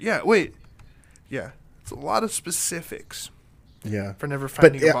never... Yeah, wait. Yeah. It's a lot of specifics. Yeah. For never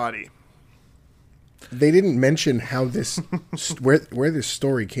finding a body. They didn't mention how this... where this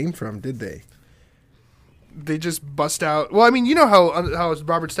story came from, did they? They just bust out... Well, I mean, you know how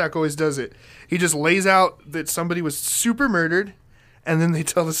Robert Stack always does it. He just lays out that somebody was super murdered, and then they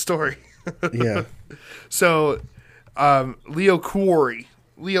tell the story. Yeah. So, Leo Quarry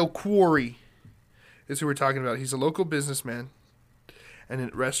is who we're talking about. He's a local businessman and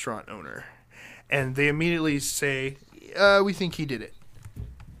a restaurant owner. And they immediately say, we think he did it.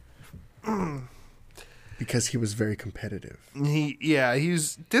 Because he was very competitive.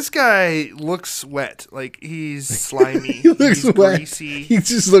 This guy looks wet. Like, he's slimy. He looks he's wet. Greasy. He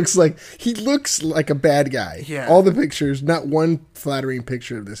looks like a bad guy. Yeah. All the pictures, not one flattering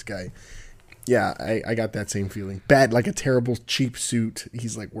picture of this guy. Yeah, I got that same feeling. Bad, like a terrible cheap suit.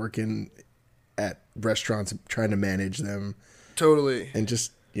 He's like working at restaurants trying to manage them. Totally. And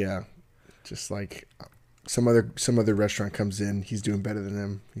just like some other restaurant comes in, he's doing better than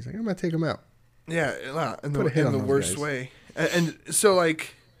them. He's like, I'm gonna take him out. Yeah, in the worst way. And so,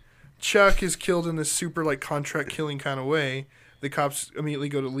 like, Chuck is killed in this super, like, contract killing kind of way. The cops immediately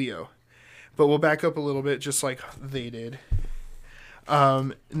go to Leo. But we'll back up a little bit, just like they did.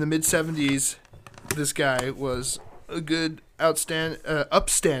 In the mid-'70s, this guy was a good,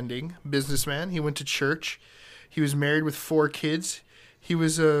 upstanding businessman. He went to church. He was married with 4 kids. He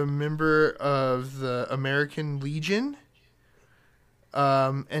was a member of the American Legion.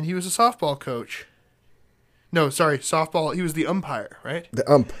 And he was a softball coach. No, sorry, softball. He was the umpire, right? The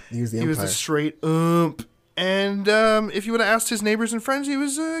ump. He was the umpire. He was the straight ump. And if you would have asked his neighbors and friends, he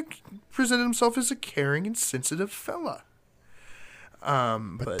was presented himself as a caring and sensitive fella.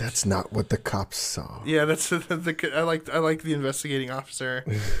 But that's not what the cops saw. Yeah, that's I like the investigating officer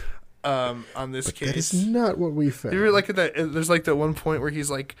on this case. That is not what we found. You were like at that. There's like that one point where he's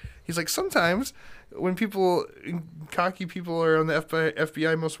like sometimes when cocky people are on the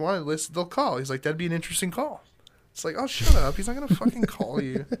FBI most wanted list, they'll call. He's like, that'd be an interesting call. It's like, oh, shut up. He's not gonna fucking call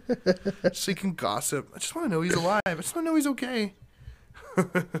you so you can gossip. I just want to know he's alive. I just want to know he's okay.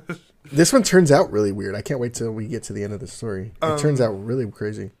 This one turns out really weird. I can't wait till we get to the end of the story. It turns out really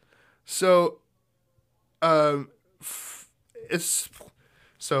crazy. So, April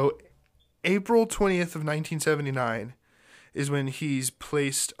 20th of 1979 is when he's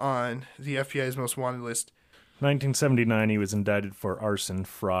placed on the FBI's most wanted list. 1979, he was indicted for arson,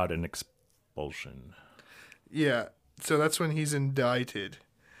 fraud, and expulsion. Yeah, so that's when he's indicted.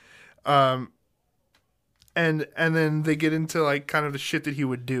 And then they get into like kind of the shit that he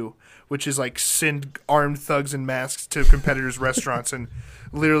would do, which is like send armed thugs in masks to competitors' restaurants and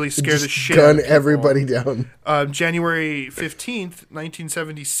literally scare the shit out of people. Gun everybody down. January 15th,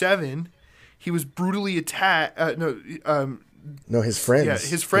 1977, he was brutally attacked. No, his friends. Yeah,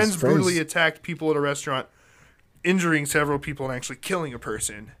 his friends brutally attacked people at a restaurant, injuring several people and actually killing a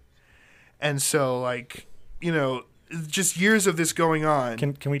person. And so, like, you know, just years of this going on.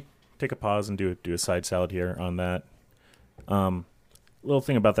 Can we take a pause and do a side salad here on that? Little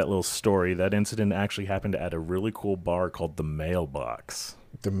thing about that little story. That incident actually happened at a really cool bar called the Mailbox.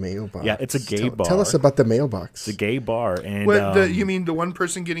 The Mailbox. Yeah, it's a gay bar. Tell us about the Mailbox. It's a gay bar, and you mean the one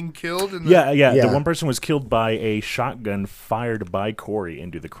person getting killed? Yeah. The one person was killed by a shotgun fired by Corey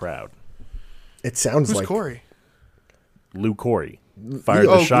into the crowd. It sounds Who's like Corey? Lou Corey fired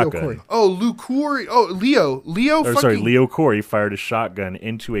the shotgun. Lou Corey. Oh, Leo. Leo Corey fired a shotgun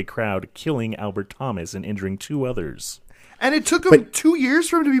into a crowd, killing Albert Thomas and injuring 2 others. And it took him 2 years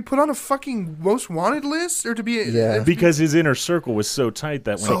for him to be put on a fucking most wanted list, or to be because his inner circle was so tight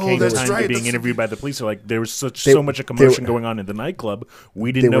that when it came time to being interviewed by the police, they're like, there was so much a commotion going on in the nightclub,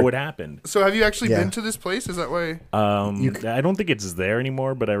 we didn't know what happened. So have you actually been to this place? Is that why? I don't think it's there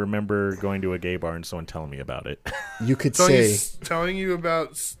anymore, but I remember going to a gay bar and someone telling me about it. You could so say he's telling you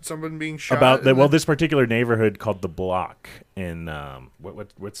about someone being shot. This particular neighborhood called the Block, in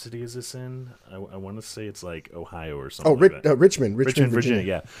what city is this in? I want to say it's like Ohio or Oh, something. like that. Richmond,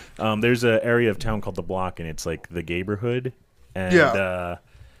 Virginia. Yeah. There's an area of town called the Block, and it's like the neighborhood, and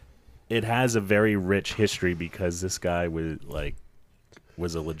it has a very rich history because this guy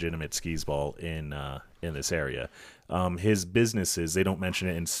was a legitimate skis ball in this area. His businesses, they don't mention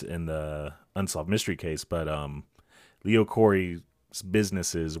it in the Unsolved Mystery case, but Leo Corey's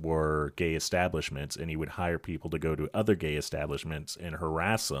businesses were gay establishments, and he would hire people to go to other gay establishments and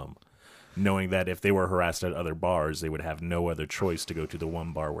harass them, knowing that if they were harassed at other bars, they would have no other choice to go to the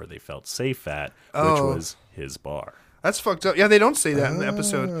one bar where they felt safe at, which was his bar. That's fucked up. Yeah, they don't say that in the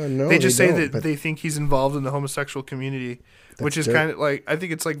episode. No, they just say don't, that they think he's involved in the homosexual community, which is dope. kind of like, I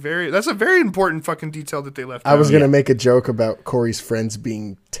think it's like that's a very important fucking detail that they left I out. was going to make a joke about Corey's friends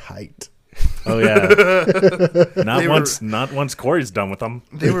being tight. Oh yeah, not once Corey's done with them.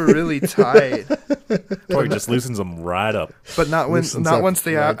 They were really tight. Corey just loosens them right up. But not once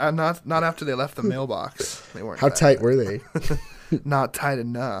they right. not after they left the mailbox. They weren't. How that tight were they? Not tight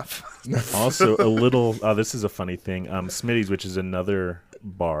enough. Also, a little. This is a funny thing. Smitty's, which is another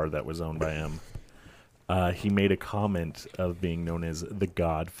bar that was owned by him. He made a comment of being known as the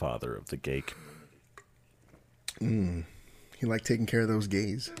Godfather of the gay community. He liked taking care of those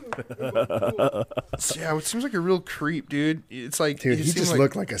gays. Yeah, it seems like a real creep, dude. It's like Dude, he just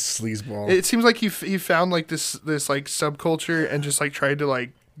looked like a sleazeball. It seems like he found like this like subculture and just like tried to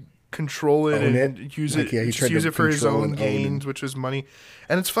like control it Own and it. use Like, it. yeah, he just tried use to it for his control own and own gains, which was money.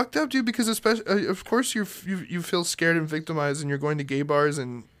 And it's fucked up, dude. Because especially, of course, you feel scared and victimized, and you're going to gay bars,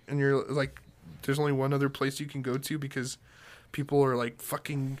 and you're like, there's only one other place you can go to because people are like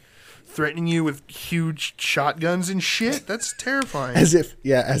fucking threatening you with huge shotguns and shit. That's terrifying. As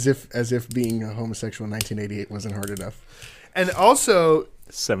if being a homosexual in 1988 wasn't hard enough. And also,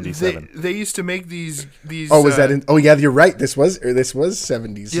 77. They used to make these. Oh, was that in? Oh, yeah, you're right. This was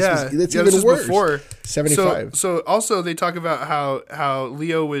 70s. Yeah, it's this even is worse. before 75. So also they talk about how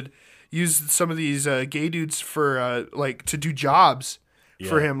Leo would use some of these gay dudes for like to do jobs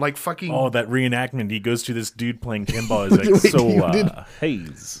for him, like fucking. Oh, that reenactment. He goes to this dude playing pinball. He's like,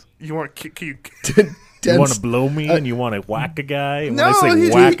 Hayes, you want to kick you? You want to blow me and you want to whack a guy? And No, when I say he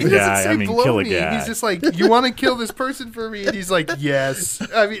whack doesn't a guy, say I mean blow kill a me. guy. He's just like, you want to kill this person for me? And he's like, yes.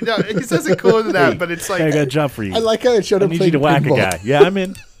 I mean, no, he says it cooler than that, but it's like, I got a job for you. I like how it showed I him need you to whack pinball. a guy. Yeah, I'm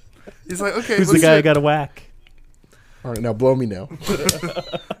in. he's like, okay, Who's the what's guy I it? got to whack? All right, now blow me now.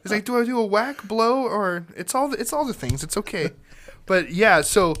 He's like, do I do a whack blow or it's all the things? It's okay. But yeah,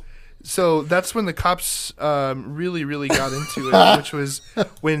 so that's when the cops really got into it, which was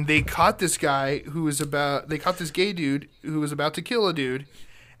when they caught this guy they caught this gay dude who was about to kill a dude,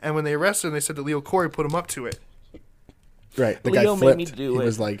 and when they arrested him, they said that Leo Corey put him up to it. Right, the Leo guy made flipped. me do He it.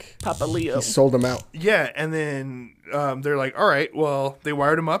 was like, Papa Leo. he sold him out. Yeah, and then they're like, all right, well, they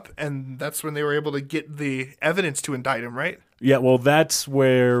wired him up, and that's when they were able to get the evidence to indict him, right? Yeah, well, that's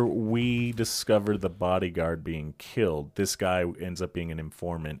where we discover the bodyguard being killed. This guy ends up being an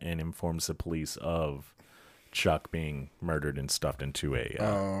informant and informs the police of Chuck being murdered and stuffed into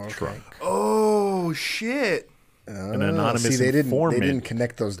a trunk. Oh shit! An anonymous See, they informant. didn't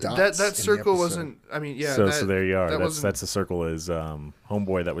connect those dots. That in the circle episode. wasn't. I mean, yeah. So there you are. That That's the circle. Is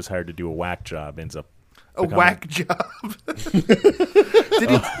homeboy that was hired to do a whack job ends up a whack job.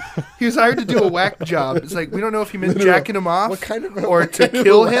 He was hired to do a whack job. It's like we don't know if he meant jacking him off, What kind of or to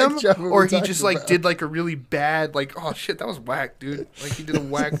kill him, whack job are we or he talking just like about? did like a really bad, like, oh shit, that was whack, dude. Like he did a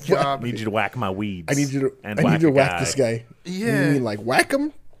whack job. I need you to whack my weeds. I need you to. and I need you to a whack guy. this guy. Yeah. You mean like whack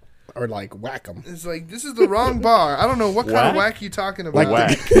him, or like whack him? It's like this is the wrong bar. I don't know what kind of Whack? whack you talking about.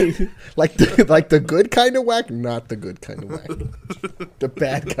 Whack. like the good kind of whack, not the good kind of whack. The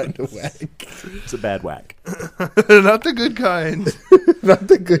bad kind of whack, It's a bad whack. Not the good kind. not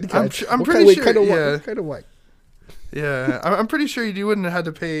the good kind. I'm What pretty kind, sure. Kind of Yeah. what kind of whack? Yeah, I'm pretty sure you wouldn't have had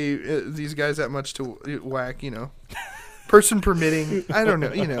to pay these guys that much to whack, you know. Person permitting. I don't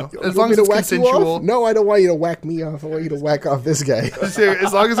know, you know. As You long want as me it's to whack you off? consensual. No, I don't want you to whack me off. I want you to whack off this guy.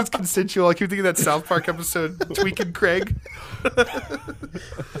 As long as it's consensual. I keep thinking of that South Park episode, Tweaking Craig.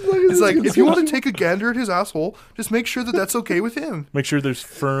 It's like, if you want to take a gander at his asshole, just make sure that that's okay with him. Make sure there's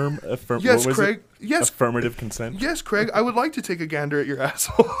Yes, what was Craig. it? Yes. Affirmative consent. Yes, Craig, I would like to take a gander at your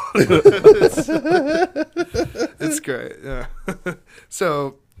asshole. It's great, yeah.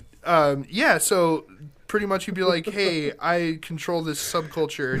 So, so pretty much you'd be like, hey, I control this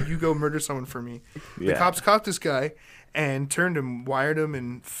subculture. You go murder someone for me. The Yeah. cops caught this guy and turned him, wired him,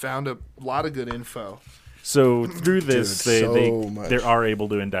 and found a lot of good info. So through this, Dude, so much. they are able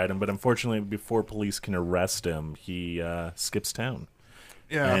to indict him, but unfortunately, before police can arrest him, he skips town.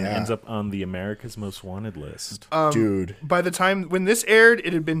 Yeah. And ends up on the America's Most Wanted list. Dude, By the time when this aired,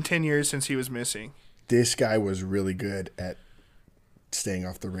 it had been 10 years since he was missing. this guy was really good at staying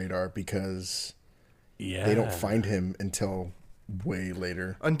off the radar because they don't find him until way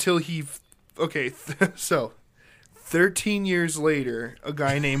later. Until he... Okay, so 13 years later, a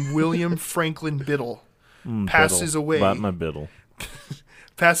guy named William Franklin Biddle passes away. Bought my Biddle.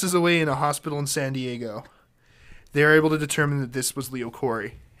 Passes away in a hospital in San Diego. They are able to determine that this was Leo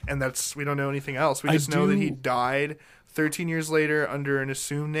Corey. And we don't know anything else. We just know that he died 13 years later under an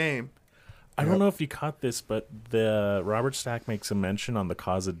assumed name. I don't know if you caught this, but the Robert Stack makes a mention on the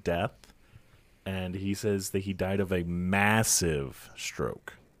cause of death, and he says that he died of a massive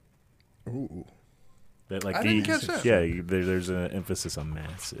stroke. Ooh. That I didn't catch that. Yeah, there's an emphasis on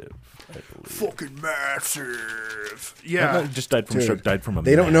massive, I believe. Fucking massive. Not Yeah. just died from stroke, died from a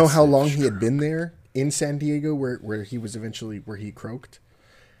They don't know how massive long he had stroke. been there in San Diego, where he was eventually where he croaked,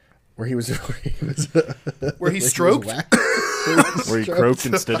 where he was Where he stroked? Where he croaked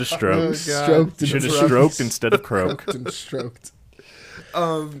instead of stroked. Stroked and Should have stroked. stroked instead of croaked. and stroked.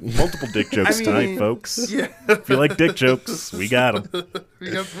 Multiple dick jokes tonight, folks. Yeah. If you like dick jokes, we got them.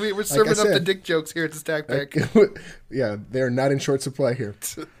 We're serving up the said, dick jokes here at the Stack Pack. Yeah, they're not in short supply here.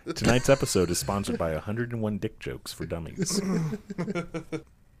 Tonight's episode is sponsored by 101 Dick Jokes for Dummies.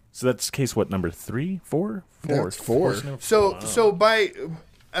 So that's case what, number 3? 4? That's four. So by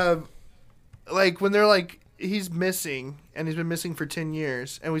like when they're like he's missing and he's been missing for 10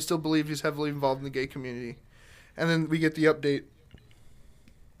 years and we still believe he's heavily involved in the gay community, and then we get the update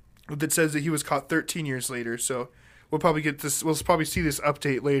that says that he was caught 13 years later. So we'll probably see this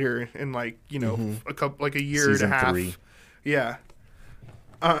update later in like a year Season and a half. 3. Yeah.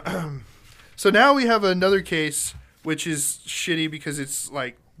 So now we have another case which is shitty because it's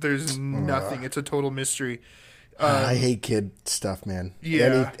like there's nothing. It's a total mystery. I hate kid stuff, man.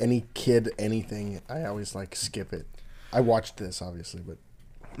 Yeah. Any kid, anything. I always skip it. I watched this obviously, but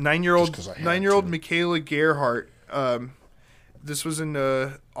 9-year-old Just 'cause I had 9-year-old to. Michaela Gerhardt. This was in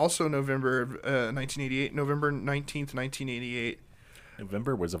also November of 1988, November 19th, 1988.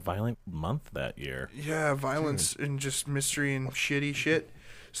 November was a violent month that year. Yeah, violence and just mystery and shitty shit.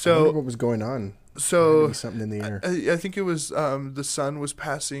 I wonder So what was going on. so Maybe something in the air. I think it was the sun was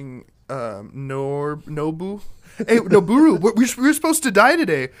passing Nobu. Hey, Noburu, we were supposed to die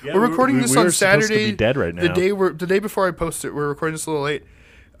today. Yeah, we're recording this on were supposed Saturday. to be dead right now. The day before I post it. We're recording this a little late.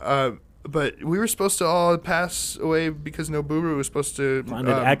 But we were supposed to all pass away because Noburu was supposed to.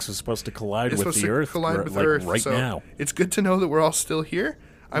 Planet X was supposed to collide with the Earth right so now. It's good to know that we're all still here.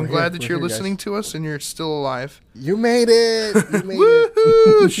 I'm We're glad here. that We're you're here, guys. listening to us and you're still alive. You made it. You made it.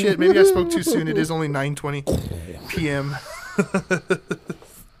 Woohoo! Shit, maybe I spoke too soon. It is only 9:20 p.m.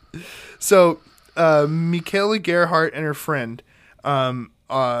 So, Michaela Gerhardt and her friend,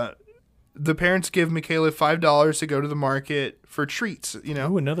 the parents give Michaela $5 to go to the market for treats.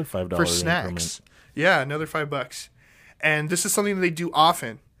 Ooh, another $5 for snacks. increment. Yeah, another $5. And this is something that they do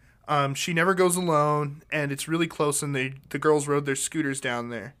often. She never goes alone, and it's really close. And the girls rode their scooters down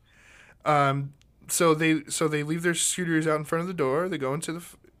there. So they leave their scooters out in front of the door. They go into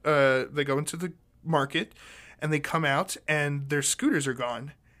the market, and they come out, and their scooters are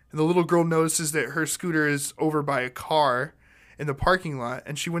gone. And the little girl notices that her scooter is over by a car in the parking lot,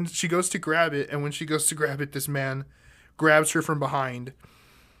 and she goes to grab it, and when she goes to grab it, this man grabs her from behind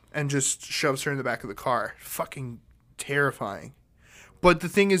and just shoves her in the back of the car. Fucking terrifying. But the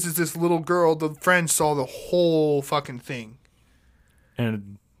thing is this little girl, the friend, saw the whole fucking thing.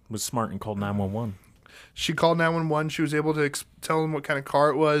 And was smart and called 911. She called 911. She was able to tell them what kind of car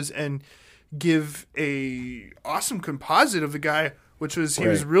it was and give a awesome composite of the guy, which was he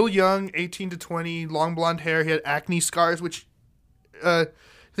was real young, 18 to 20, long blonde hair. He had acne scars, which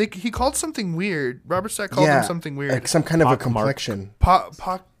he called something weird. Robert Stack called him something weird. Like some kind of a Pockmark. complexion.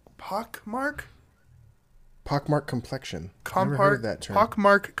 Pockmark? Pockmark complexion. Never heard of that term.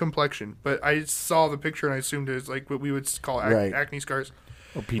 Pockmark complexion. But I saw the picture and I assumed it was like what we would call acne scars.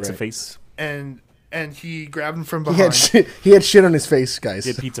 Or pizza Right. face. And he grabbed him from He behind. had shit on his face, guys.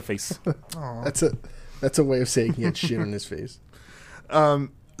 He had pizza face. That's a way of saying he had shit on his face.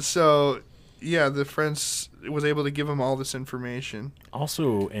 So, yeah, the friends was able to give him all this information.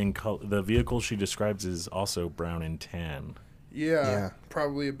 Also, the vehicle she describes is also brown and tan. Yeah,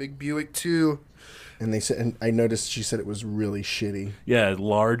 probably a big Buick too. And they said, and I noticed she said it was really shitty. Yeah,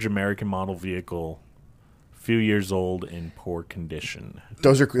 large American model vehicle, few years old, in poor condition.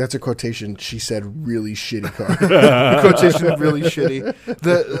 That's a quotation. She said really shitty car. Quotation really shitty.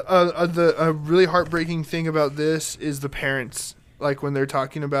 The really heartbreaking thing about this is the parents. Like when they're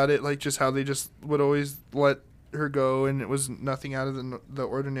talking about it, like just how they just would always let her go, and it was nothing out of the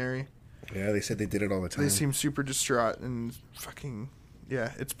ordinary. Yeah, they said they did it all the time. They seem super distraught and fucking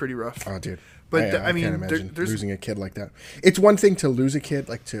it's pretty rough. Oh, dude. But I mean, can't imagine there's losing a kid like that. It's one thing to lose a kid,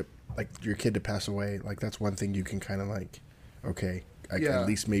 like your kid to pass away. Like that's one thing you can kind of like, okay, I can at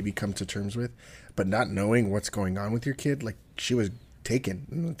least maybe come to terms with. But not knowing what's going on with your kid, like she was taken,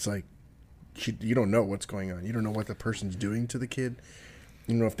 and it's like you don't know what's going on. You don't know what the person's doing to the kid.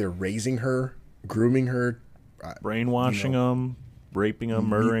 You don't know if they're raising her, grooming her, brainwashing them, raping them,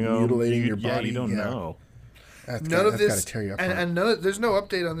 murdering them, mutilating your body. Yeah, you don't know. That's none of this, got to tear you apart. and there's no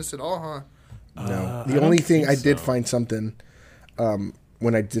update on this at all, huh? No. The only thing I did find something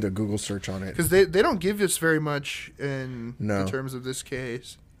when I did a Google search on it. Because they don't give us very much in terms of this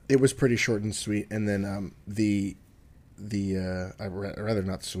case. It was pretty short and sweet. And then I'd rather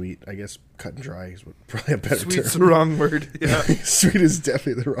not sweet. I guess cut and dry is probably a better term. Sweet's the wrong word. Yeah. Sweet is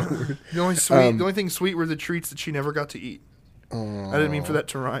definitely the wrong word. The only thing sweet were the treats that she never got to eat. I didn't mean for that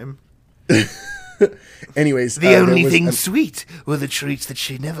to rhyme. Anyways, the only thing sweet were the treats that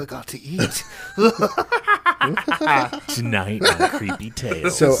she never got to eat. Tonight on Creepy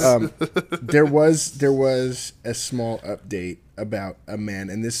Tales. So there was a small update about a man,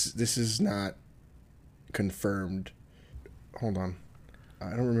 and this is not confirmed. Hold on,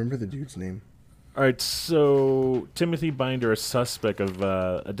 I don't remember the dude's name. All right, so Timothy Binder, a suspect of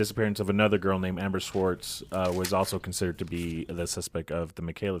a disappearance of another girl named Amber Swartz, was also considered to be the suspect of the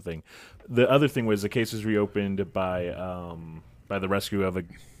Michaela thing. The other thing was the case was reopened by the rescue of a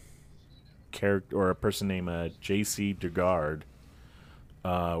character or a person named J.C. Dugard,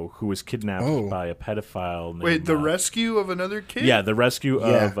 who was kidnapped by a pedophile. Wait, the rescue of another kid? Yeah, the rescue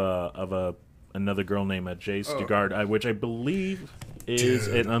of another girl named Jace Dugard, which I believe is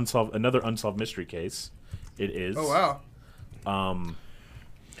another unsolved mystery case. It is. Oh wow.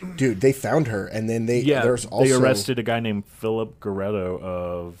 Dude, they found her, and then they arrested a guy named Philip Guerrero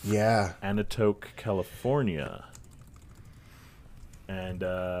of Anatoke, California, and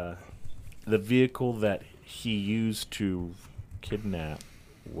the vehicle that he used to kidnap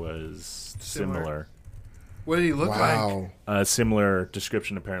was similar. What did he look like? A similar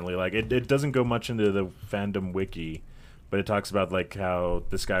description, apparently. Like it doesn't go much into the fandom wiki, but it talks about like how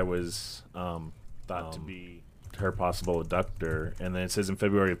this guy was thought to be her possible abductor, and then it says in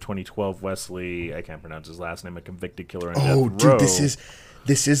February of 2012, Wesley, I can't pronounce his last name, a convicted killer on death row. Oh, dude,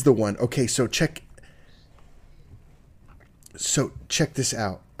 this is the one. Okay, so check this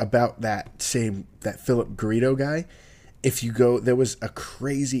out about that Philip Garrido guy. If you go, there was a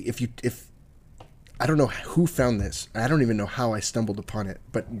crazy if I don't know who found this. I don't even know how I stumbled upon it,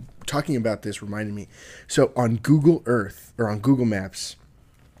 but talking about this reminded me. So on Google Earth or on Google Maps,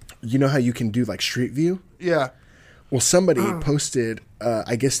 you know how you can do like Street View? Yeah. Well, somebody posted,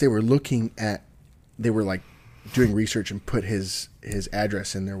 I guess they were like doing research and put his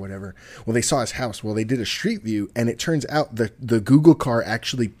address in there, whatever. Well, they saw his house. Well, they did a Street View, and it turns out the Google car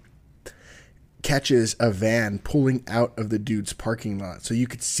actually catches a van pulling out of the dude's parking lot, so you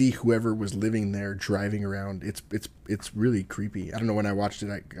could see whoever was living there driving around. It's really creepy. I don't know, when I watched it,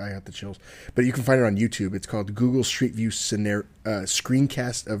 I got the chills. But you can find it on YouTube. It's called Google Street View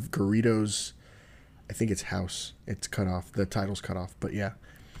screencast of Garrido's, I think it's house. It's cut off. The title's cut off. But yeah,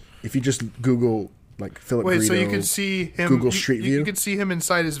 if you just Google like Philip Garrido, so you could see him. Google Street View. You could see him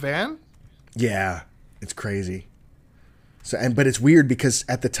inside his van. Yeah, it's crazy. So but it's weird because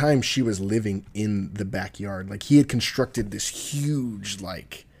at the time she was living in the backyard. Like he had constructed this huge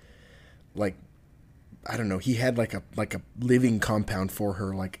like I don't know. He had like a living compound for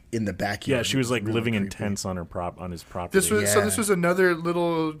her, like in the backyard. Yeah, she was like really living creepy. in tents on his property. This was another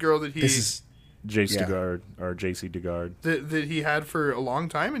little girl that he. This is Jace Dugard or J.C. Dugard that he had for a long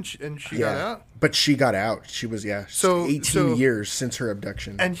time, and she got out. But she got out. She was 18 years since her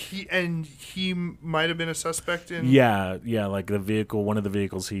abduction. And he might have been a suspect in. Yeah, like one of the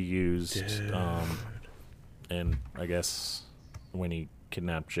vehicles he used, and I guess when he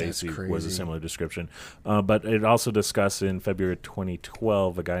kidnapped JC was a similar description. But it also discussed in February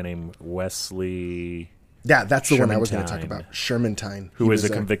 2012 a guy named Wesley. Yeah, that's the one I was going to talk about. Shermantine, who was a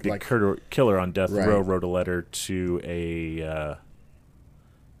convicted killer on death row, wrote a letter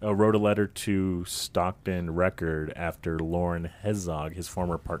to Stockton Record after Lauren Herzog, his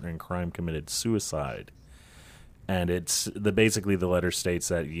former partner in crime, committed suicide. And it's basically the letter states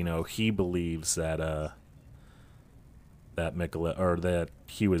that he believes that that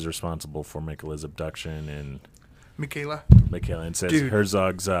he was responsible for Michaela's abduction and. Michaela, and says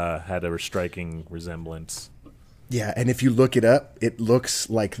Herzog's had a striking resemblance. Yeah, and if you look it up, it looks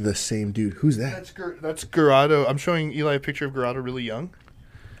like the same dude. Who's that? That's Garrido. I'm showing Eli a picture of Garrido really young,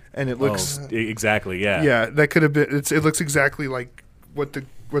 and it looks exactly. Yeah. Yeah, that could have been. It looks exactly like what the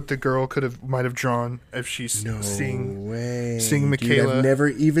girl might have drawn if she's seeing Michaela. Dude, I've never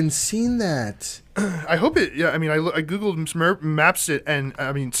even seen that. I hope it. Yeah, I mean, I googled maps it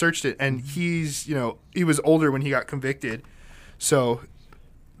and searched it, and he was older when he got convicted. So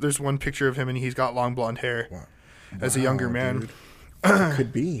there's one picture of him, and he's got long blonde hair as a younger man. It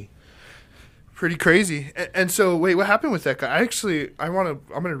could be pretty crazy. And so, wait, what happened with that guy? I'm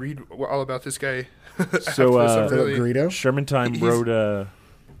gonna read all about this guy. So Sherman Time wrote a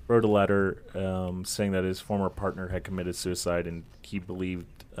letter saying that his former partner had committed suicide, and he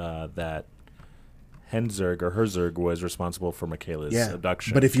believed that Herzog was responsible for Michaela's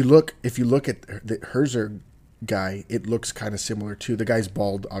abduction. But if you look at the Herzog guy, it looks kind of similar too. The guy's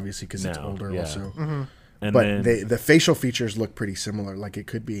bald, obviously, because it's older also. Mm-hmm. And but the facial features look pretty similar. Like, it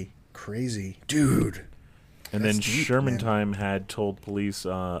could be crazy, dude. And then Sherman Time had told police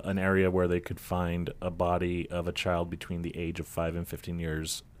an area where they could find a body of a child between the age of 5 and 15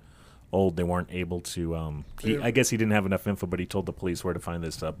 years old. They weren't able to. I guess he didn't have enough info, but he told the police where to find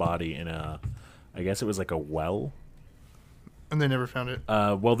this body in a. I guess it was like a well. And they never found it.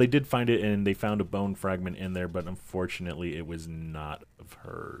 Well, they did find it, and they found a bone fragment in there, but unfortunately, it was not of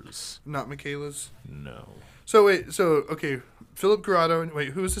hers. Not Michaela's? No. So, wait. So, okay. Philip Grotto.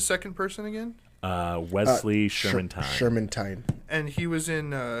 Wait, who was the second person again? Wesley Sherman Time. Sherman Time. And he was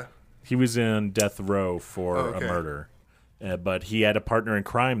in... He was in death row for a murder. But he had a partner in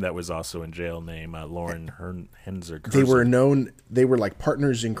crime that was also in jail named Lauren Herzog. They were like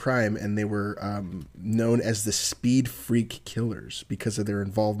partners in crime, and they were known as the Speed Freak Killers because of their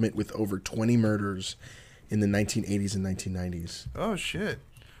involvement with over 20 murders in the 1980s and 1990s. Oh, shit.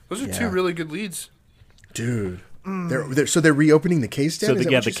 Those are two really good leads. Dude. They're reopening the case now? So,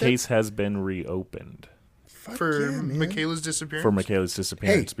 the case has been reopened. Michaela's disappearance? For Michaela's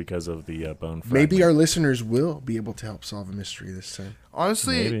disappearance because of the bone fragment. Maybe our listeners will be able to help solve a mystery this time.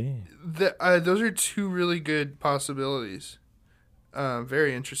 Honestly, those are two really good possibilities.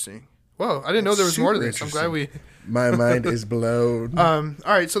 Very interesting. Whoa, I didn't know there was more to this. I'm glad My mind is blown. All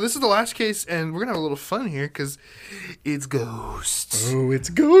right, so this is the last case, and we're going to have a little fun here because it's ghosts. Oh, it's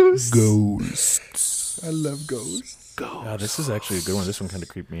ghosts. Ghosts. I love ghosts. This is actually a good one. This one kind of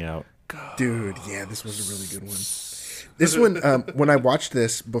creeped me out. Dude, yeah, this was a really good one. This one, when I watched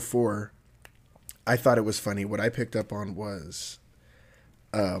this before, I thought it was funny. What I picked up on was...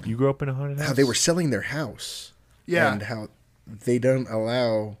 you grew up in a haunted house? How they were selling their house. Yeah. And how they didn't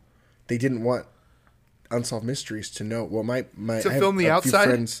want Unsolved Mysteries to know. Well, to film the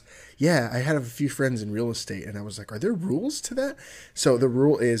outside? I had a few friends in real estate, and I was like, are there rules to that? So the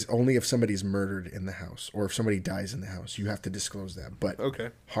rule is only if somebody's murdered in the house or if somebody dies in the house, you have to disclose that. But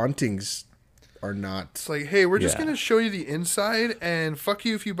hauntings are not. It's like, hey, we're just going to show you the inside, and fuck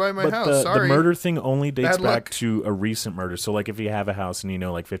you if you buy my house. The murder thing only dates back to a recent murder. So, like, if you have a house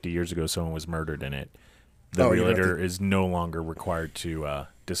and like 50 years ago someone was murdered in it, the realtor is no longer required to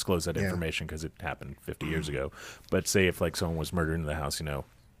disclose that information because it happened 50 years ago. But say if like someone was murdered in the house,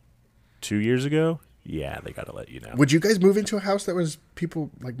 2 years ago, they got to let you know. Would you guys move into a house that was people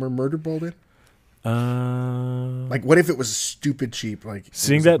like were murderballed in? Like, what if it was stupid cheap? Like,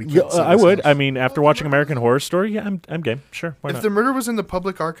 seeing that, I would. House? I mean, after watching American Horror Story, I'm game. Sure, why not? If the murder was in the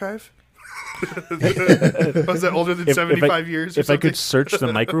public archive, was that older than 75 years? If I could search the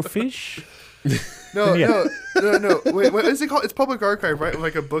microfiche. No. Wait, what is it called? It's public archive, right?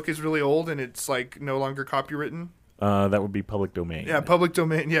 Like a book is really old and it's like no longer copywritten. That would be public domain. Yeah, public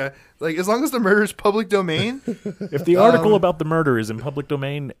domain. Yeah, like as long as the murder is public domain. If the article about the murder is in public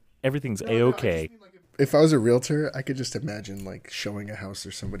domain, everything's a-okay. If I was a realtor, I could just imagine like showing a house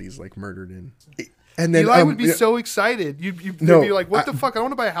or somebody's like murdered in. And then Eli would be so excited. You'd be like, "What the fuck? I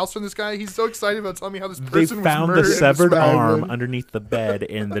want to buy a house from this guy. He's so excited about telling me how this person was murdered." They found the severed arm underneath the bed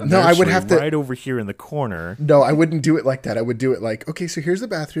in the nursery, I would have to, right over here in the corner. No, I wouldn't do it like that. I would do it like, okay, so here's the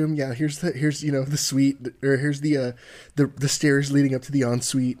bathroom. Yeah, here's the suite, or here's the stairs leading up to the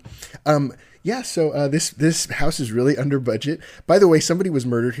ensuite. Yeah, so this house is really under budget. By the way, somebody was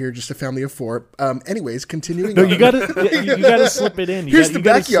murdered here, just a family of 4. Anyways, continuing. No, you gotta slip it in. Here's the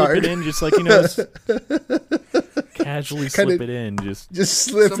backyard. Slip it in, just like casually slip it in. Just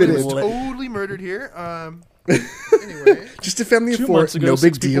slip somebody it in. Was totally murdered here. Anyway, just a family of 2 4. months ago, no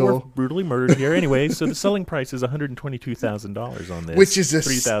big 6 people deal. were brutally murdered here. Anyway, so the selling price is $122,000 on this, which is a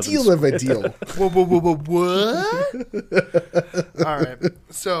steal of a deal. What? All right.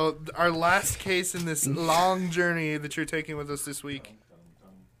 So our last case in this long journey that you're taking with us this week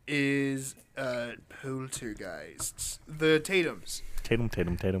is poltergeists. The Tatums. Tatum.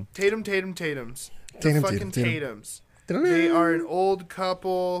 The fucking Tatums. They are an old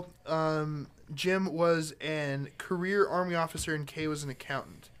couple. Jim was a career Army officer and Kay was an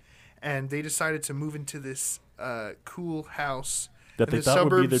accountant. And they decided to move into this cool house that they thought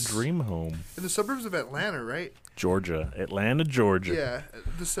would be their dream home. In the suburbs of Atlanta, right? Atlanta, Georgia. Yeah.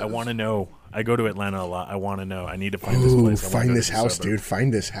 I want to know. I go to Atlanta a lot. I want to know. I need to find this place. Find this house, dude.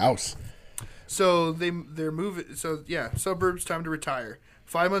 Find this house. So they're moving. So yeah, suburbs, time to retire.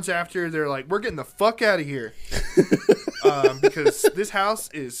 5 months after, they're like, we're getting the fuck out of here. Because this house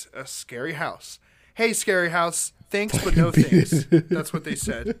is a scary house. Hey, scary house. Thanks, but no thanks. That's what they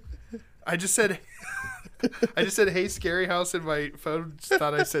said. I just said, hey, scary house, and my phone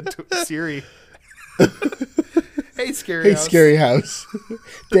thought I said to Siri. Hey, scary house. Hey, scary house.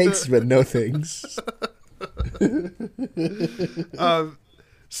 Thanks, but no thanks.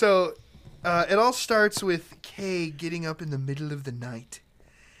 So it all starts with Kay getting up in the middle of the night.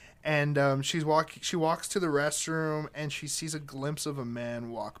 And she walks to the restroom, and she sees a glimpse of a man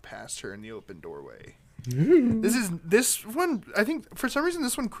walk past her in the open doorway. This one, I think, for some reason,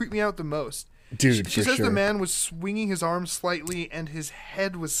 this one creeped me out the most. Dude, she says the man was swinging his arms slightly, and his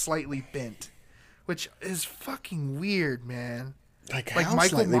head was slightly bent, which is fucking weird, man. Like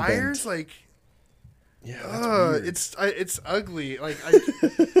Michael Myers, bent? Yeah, that's weird. It's ugly.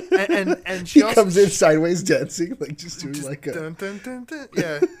 And she also comes in sideways dancing, just doing like a dun, dun, dun, dun.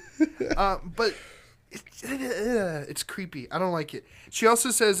 Yeah. But it's creepy. I don't like it. She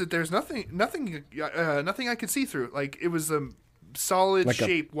also says that there's nothing I could see through. Like it was a solid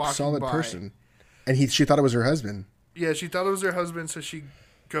shape walking solid by. person, and she thought it was her husband. Yeah, she thought it was her husband, so she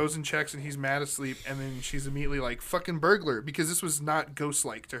goes and checks, and he's mad asleep, and then she's immediately like, "Fucking burglar," because this was not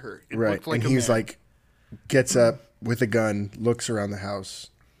ghost-like to her. It right, looked like and he's like, gets up with a gun, looks around the house,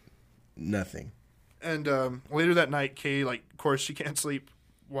 nothing. And later that night, Kay, of course, she can't sleep.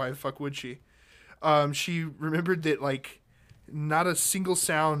 Why the fuck would she? She remembered that not a single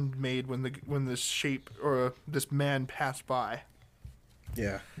sound made when this shape or this man passed by.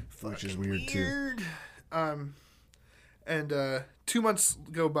 Yeah, which is weird too. And 2 months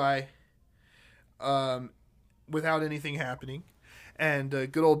go by without anything happening. And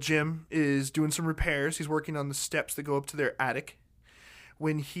good old Jim is doing some repairs. He's working on the steps that go up to their attic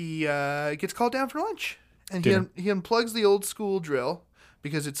when he gets called down for lunch. And he unplugs the old school drill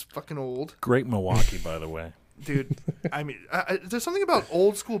because it's fucking old. Great Milwaukee, by the way. Dude, I mean, there's something about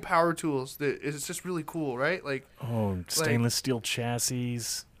old school power tools that is just really cool, right? Stainless steel chassis.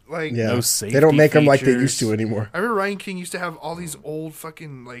 No safety they don't make features. them like they used to anymore. I remember Ryan King used to have all these old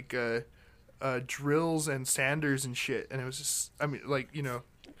fucking drills and sanders and shit, and it was just, I don't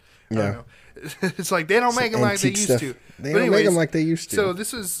know. It's like they don't make them like they used to. They don't make them like they used to. So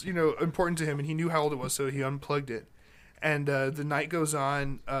this was, important to him, and he knew how old it was, so he unplugged it. And the night goes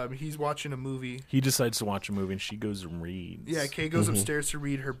on. He's watching a movie. He decides to watch a movie, and she goes and reads. Yeah, Kay goes upstairs to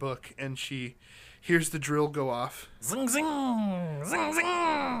read her book, and she hears the drill go off. Zing, zing, zing,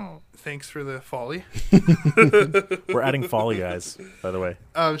 zing. Thanks for the folly. We're adding folly, guys, by the way.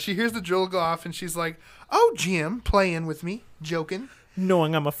 She hears the drill go off, and she's like, "Oh, Jim, playing with me, joking."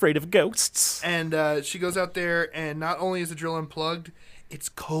 Knowing I'm afraid of ghosts. And she goes out there, and not only is the drill unplugged, it's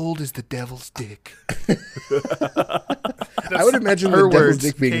cold as the devil's dick. I would imagine the devil's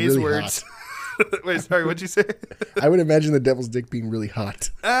dick being Kay's really hot. Wait, sorry, what'd you say? I would imagine the devil's dick being really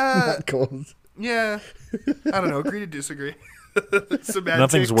hot. Not cold. Yeah. I don't know. Agree to disagree.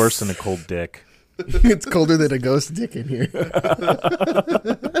 Nothing's worse than a cold dick. It's colder than a ghost dick in here.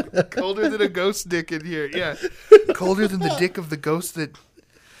 Colder than a ghost dick in here. Yeah. Colder than the dick of the ghost that...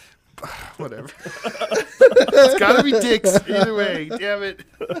 Whatever. It's gotta be dicks either way. Damn it.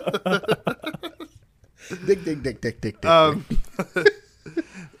 Dick.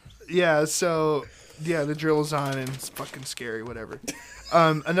 Yeah, so the drill is on and it's fucking scary, whatever.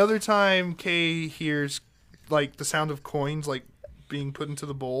 Another time Kay hears the sound of coins being put into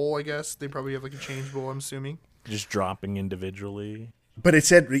the bowl, I guess. They probably have a change bowl, I'm assuming. Just dropping individually. But it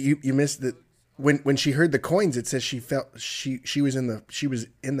said you missed that. When she heard the coins, it says she felt she was in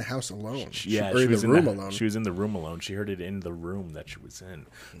the house alone. She was in the room alone. She was in the room alone. She heard it in the room that she was in.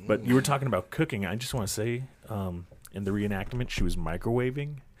 But you were talking about cooking. I just want to say, in the reenactment, she was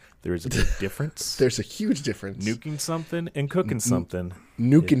microwaving. There is a big difference. There's a huge difference. Nuking something and cooking something.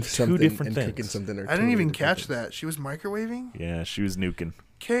 Nuking something two different and things. cooking something are I didn't even totally catch different that. She was microwaving? Yeah, she was nuking.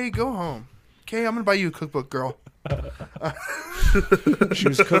 Kay, go home. Kay, I'm going to buy you a cookbook, girl. She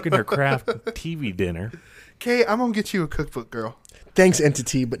was cooking her craft TV dinner. Kay, I'm going to get you a cookbook, girl. Thanks,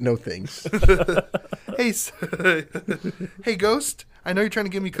 entity, but no thanks. Hey, Ghost, I know you're trying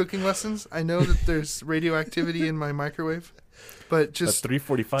to give me cooking lessons. I know that there's radioactivity in my microwave. But just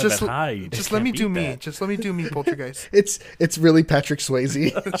 345 just at high. You just let me do me. That. Just let me do me, Poltergeist. It's really Patrick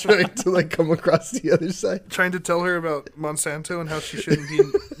Swayze trying to like come across the other side. Trying to tell her about Monsanto and how she shouldn't be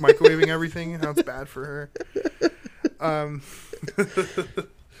microwaving everything and how it's bad for her.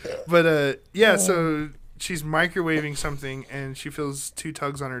 But yeah, so she's microwaving something and she feels 2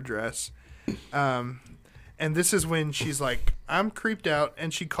 tugs on her dress. And this is when she's like, I'm creeped out,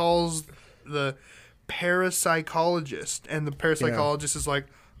 and she calls the parapsychologist, and the parapsychologist is like,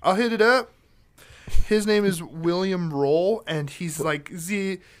 I'll hit it up. His name is William Roll, and he's like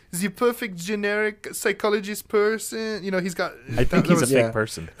the perfect generic psychologist person. You know, he's got. I think he's a fake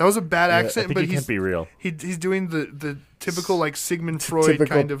person. That was a bad accent, I think but he can't be real. He's doing the typical like Sigmund Freud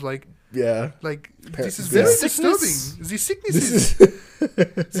kind of like. Yeah. Like, this is very disturbing. The sickness is...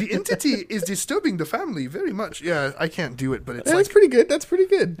 the entity is disturbing the family very much. Yeah, I can't do it, but it's That's pretty good. That's pretty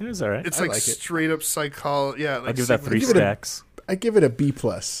good. It was all right. It's I like like it. straight up psychology. Yeah, like I'll give that 3 give it a- stacks. I give it a B+.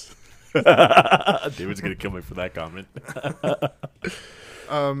 David's going to kill me for that comment.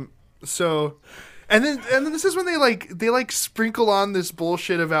 So... And then this is when they sprinkle on this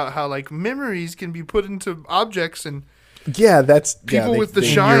bullshit about how like memories can be put into objects and... Yeah, that's People with the they-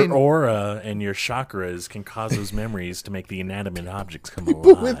 shine. Your aura and your chakras can cause those memories to make the inanimate objects come People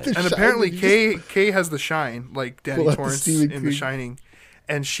with alive. the- And Shine, apparently you Kay has the shine, like Danny Pull out the Torrance Stephen in The King. Shining.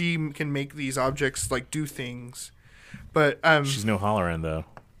 And she can make these objects like do things. But She's no Halloran, though.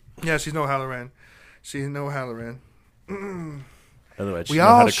 yeah, she's no Halloran. She's no Halloran. Otherwise, We she'd know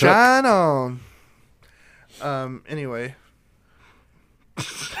how all to cook. shine on. Anyway.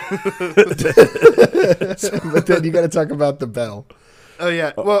 But then you got to talk about the bell. Oh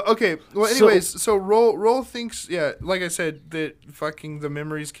yeah. Well, okay. Well, anyways, so Roll thinks, yeah, like I said, that fucking the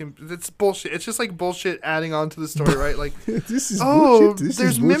memories can. That's bullshit. It's just like bullshit adding on to the story, right? Like, This is oh, bullshit. This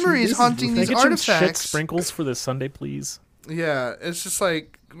there's is bullshit. memories This is haunting Can I these get some shit artifacts. sprinkles for this Sunday, please? Yeah, it's just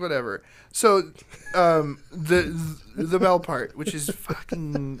like whatever. So, the bell part, which is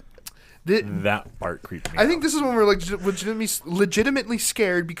fucking. That part creeped me I out. think this is when we're like legitimately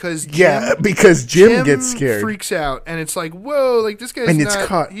scared because Yeah, because Jim gets scared. freaks out, and it's like, whoa, like this guy's And it's not.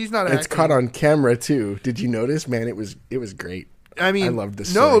 caught. He's not. It's acting. caught on camera too. Did you notice? Man, it was great. I mean, I loved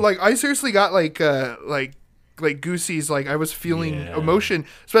this No, story. like I seriously got like goosies. Like I was feeling Yeah. emotion,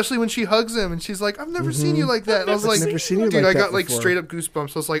 especially when she hugs him and she's like, "I've never seen you like that." And I was like, never seen you "Dude, like I that got like before." straight up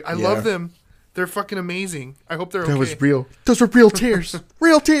goosebumps." I was like, "I Yeah. love them. They're fucking amazing. I hope they're okay." That was real. Those were real tears.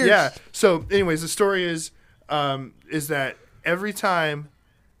 Real tears. Yeah. So, anyways, the story is that every time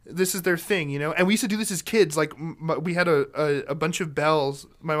this is their thing, you know, and we used to do this as kids. Like we had a bunch of bells.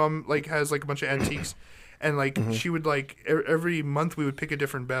 My mom like has like a bunch of antiques, and like she would like every month we would pick a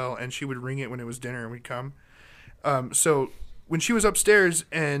different bell, and she would ring it when it was dinner, and we'd come. So when she was upstairs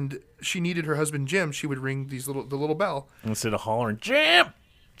and she needed her husband Jim, she would ring the little bell. Instead of hollering, Jim!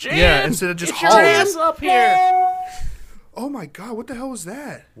 Jim! Yeah, instead of just Get your hollering. ass up here! Oh my god, what the hell was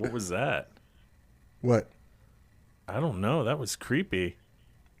that? What was that? What? I don't know. That was creepy.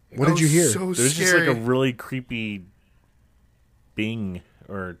 What did you hear? So There's just scary. like a really creepy bing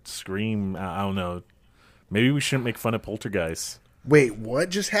or scream. I don't know. Maybe we shouldn't make fun of poltergeists. Wait, what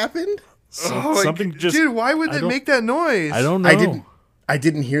just happened? Something just. dude, why would I it don't- make that noise? I don't know. I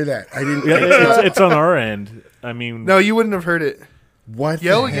didn't hear that. I didn't. Yeah, it's on our end. I mean, No, you wouldn't have heard it. What?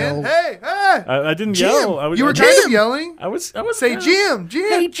 Yell the hell? again. Hey, hey! I didn't Jim, yell. I was, You were I kind was- of yelling. I was Say, Jim,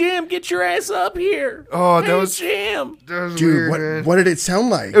 Hey, Jim, get your ass up here. Oh, that Hey, was- Jim. That was Dude, weird, what? man. What did it sound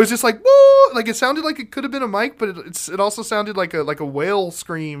like? It was just like woo, like it sounded like it could have been a mic, but it also sounded like a whale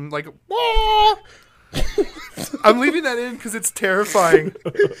scream, like woo. I'm leaving that in because it's terrifying.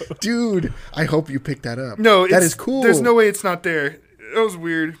 Dude, I hope you picked that up. No, that is cool. There's no way it's not there. That was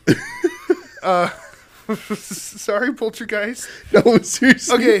weird. Sorry, Poltergeist. No,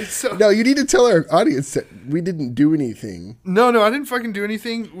 seriously. Okay, so- no, you need to tell our audience that we didn't do anything. No, I didn't fucking do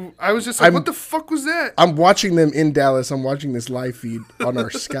anything. I was just like, I'm- what the fuck was that? I'm watching them in Dallas. I'm watching this live feed on our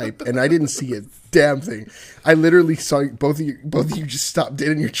Skype, and I didn't see a damn thing. I literally saw both of you just stop dead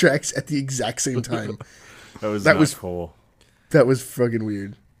in your tracks at the exact same time. That That was- cool. That was fucking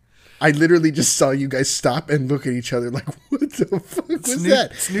weird. I literally just saw you guys stop and look at each other like, "What the fuck was new-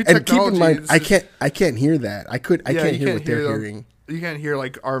 that?" it's new And keep in technology. mind, It's I just- can't hear that. I can't Yeah, you hear can't what they're them. hearing. You can't hear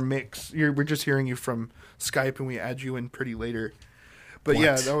like our mix. We're just hearing you from Skype, and we add you in pretty later. But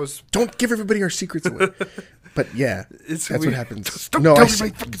yeah, What? that was. Don't give everybody our secrets away. But yeah, It's that's weird. what happens. Don't no, tell I me see- my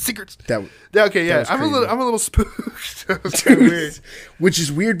fucking secrets. that. Yeah, okay, yeah. was I'm crazy. a little spooked. That was kind of weird. Which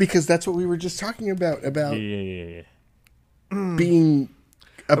is weird because that's what we were just talking about Yeah. being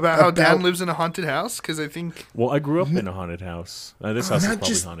About how Dan lives in a haunted house, because I think Well, I grew up in a haunted house. This house is not probably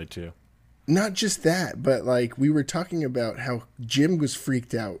just- haunted too. Not just that, but like we were talking about how Jim was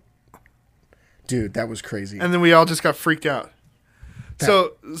freaked out. Dude, that was crazy. And then we all just got freaked out.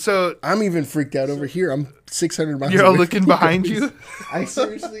 So I'm even freaked out over here. I'm 600 miles. You're all away looking from behind guys. you. I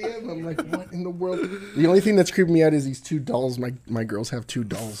seriously am. I'm like, what in the world? The only thing that's creeping me out is these two dolls. My girls have two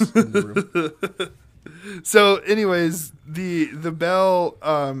dolls in the room. So, anyways, the bell.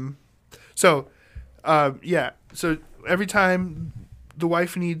 So every time the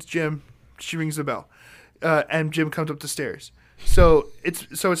wife needs Jim, she rings the bell, and Jim comes up the stairs. So it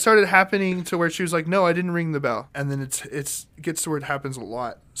started happening to where she was like, "No, I didn't ring the bell," and then it gets to where it happens a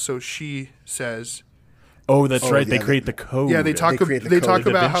lot. So she says, "Oh, that's right. yeah, they create the code." "Yeah, they talk create the talk code.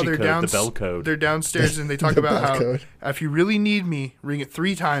 about Da how Vinci code, the bell code. they're downstairs, and they talk The about bell how code. if you really need me, ring it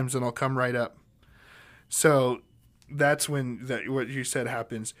 3 times, and I'll come right up." So that's when what you said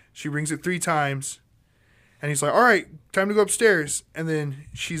happens. She rings it 3 times, and he's like, "All right, time to go upstairs," and then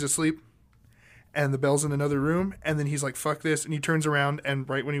she's asleep. And the bell's in another room, and then he's like, "Fuck this," and he turns around, and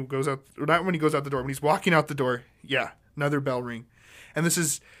right when he goes out, or not when he goes out the door, when he's walking out the door, yeah, another bell ring, and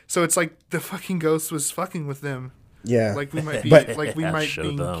so it's like the fucking ghost was fucking with them, Yeah, like we might be,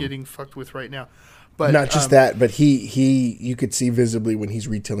 Show them. getting fucked with right now, but not just that, but he you could see visibly when he's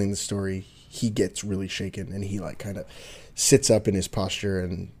retelling the story, he gets really shaken, and he like kind of sits up in his posture,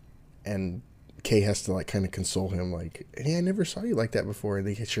 and Kay has to like kind of console him, like, "Hey, I never saw you like that before," and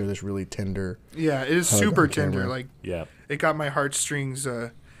they share this really tender. Yeah, it is hug super on tender. camera. Like, Yeah. it got my heartstrings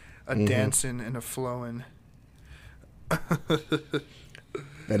a dancing and a flowing.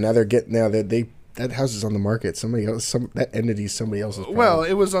 And now that house is on the market. Somebody else, that entity's somebody else's. Problem. Well,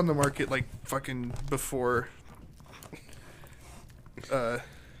 it was on the market like fucking before I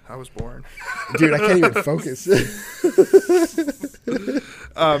was born. Dude, I can't even focus.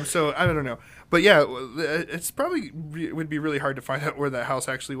 So I don't know, but yeah, it's probably would be really hard to find out where that house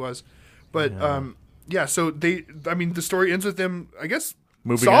actually was, but yeah. So the story ends with them, I guess,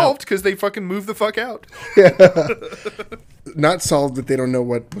 Moving solved out. because they fucking moved the fuck out. Not solved that they don't know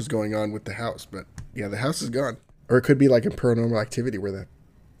what was going on with the house, but yeah, the house is gone. Or it could be like a paranormal activity where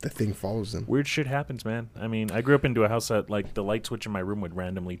the thing follows them. Weird shit happens, man. I mean, I grew up into a house that like the light switch in my room would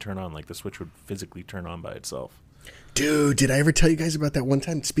randomly turn on, like the switch would physically turn on by itself. Dude, did I ever tell you guys about that one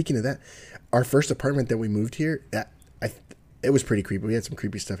time? Speaking of that, our first apartment that we moved here, it was pretty creepy. We had some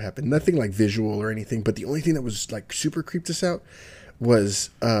creepy stuff happen. Nothing like visual or anything, but the only thing that was like super creeped us out was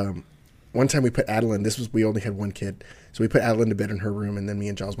one time we put Adeline. We only had one kid, so we put Adeline to bed in her room, and then me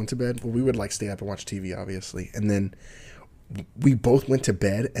and Giles went to bed. Well, we would like stay up and watch TV, obviously, and then we both went to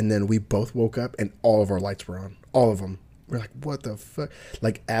bed, and then we both woke up, and all of our lights were on, all of them. We're like, what the fuck?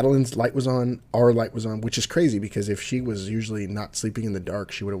 Like, Adeline's light was on, our light was on, which is crazy because if she was usually not sleeping in the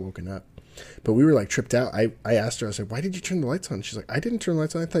dark, she would have woken up. But we were like tripped out. I asked her, I said, "Why did you turn the lights on?" She's like, "I didn't turn the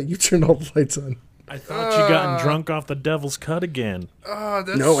lights on. I thought you turned all the lights on." I thought you gotten drunk off the devil's cut again.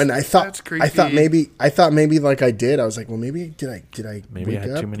 No, and that's creepy. I thought maybe like I did. I was like, well, maybe did I Maybe wake I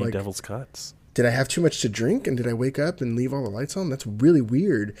had up? too many Like, devil's cuts. did I have too much to drink, and did I wake up and leave all the lights on? That's really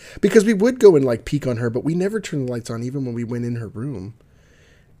weird. Because we would go and like peek on her, but we never turned the lights on even when we went in her room.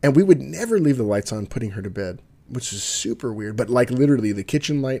 And we would never leave the lights on putting her to bed, which is super weird. But like literally the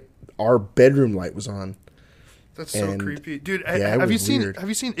kitchen light, our bedroom light was on. That's so creepy, dude. Yeah, have you seen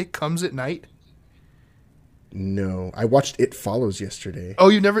It Comes at Night? No, I watched It Follows yesterday. Oh,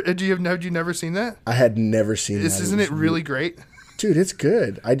 had you never seen that? I had never seen this. that. Isn't it really great? Dude, it's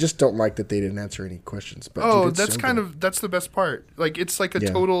good. I just don't like that they didn't answer any questions. But dude, that's that's the best part. Like, it's like a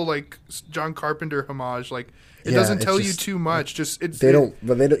total like John Carpenter homage. Like, it doesn't tell you too much. They don't.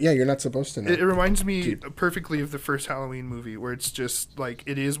 Yeah, you're not supposed to know. It reminds me perfectly of the first Halloween movie, where it's just like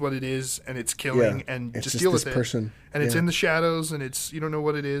it is what it is, and it's killing, and it's just deal with it. Person. And it's in the shadows, and you don't know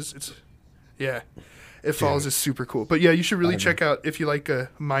what it is. It Follows is super cool. But yeah, you should really check out if you like a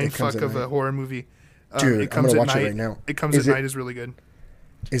mindfuck of a horror movie. Dude, It Comes I'm gonna at watch Night. it right now. It Comes at Night is really good.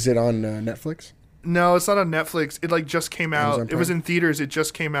 Is it on Netflix? No, it's not on Netflix. It like just came out. It was in theaters. It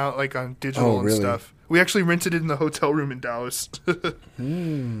just came out like on digital and stuff. We actually rented it in the hotel room in Dallas. Well,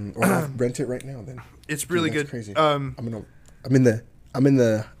 I'll rent it right now then. It's really good. Crazy. I'm in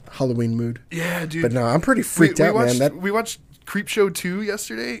the Halloween mood. Yeah, dude. But no, I'm pretty freaked out, man. We watched Creepshow 2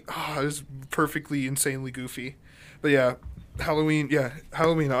 yesterday. Oh, it was perfectly insanely goofy. But yeah, Halloween. Yeah,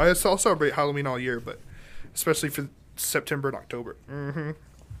 Halloween. I'll celebrate Halloween all year, but especially for September and October. Mm-hmm.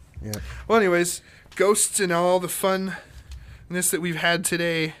 Yeah. Well, anyways, ghosts and all the funness that we've had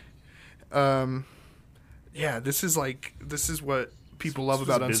today. Yeah, this is what people love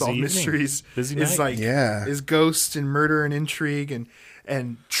about Unsolved Mysteries. Busy is night. Is ghosts and murder and intrigue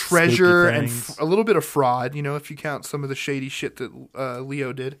and treasure and a little bit of fraud. You know, if you count some of the shady shit that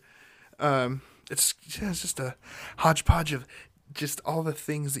Leo did. It's just a hodgepodge of just all the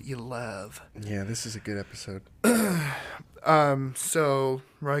things that you love. Yeah, this is a good episode. So,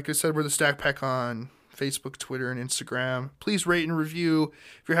 like I said, we're the Stack Pack on Facebook, Twitter, and Instagram. Please rate and review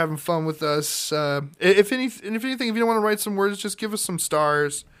if you're having fun with us. If anything, if you don't want to write some words, just give us some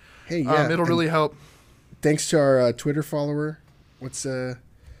stars. Hey, yeah. It'll really help. Thanks to our Twitter follower. We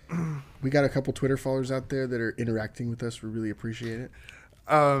got a couple Twitter followers out there that are interacting with us. We really appreciate it.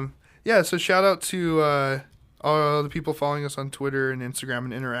 Yeah, so shout out to all the people following us on Twitter and Instagram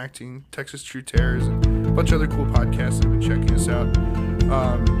and interacting. Texas True Terrors and a bunch of other cool podcasts that have been checking us out.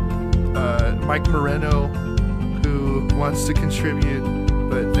 Mike Moreno, who wants to contribute,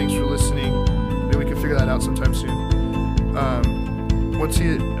 but thanks for listening. Maybe we can figure that out sometime soon. What's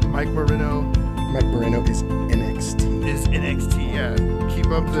he? Mike Moreno? Mike Moreno is NXT. Yeah. Keep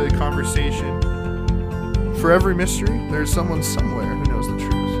up the conversation. For every mystery, there's someone somewhere who knows the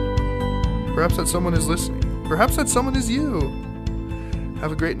truth. Perhaps that someone is listening. Perhaps that someone is you.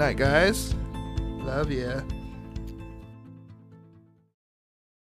 Have a great night, guys. Love ya.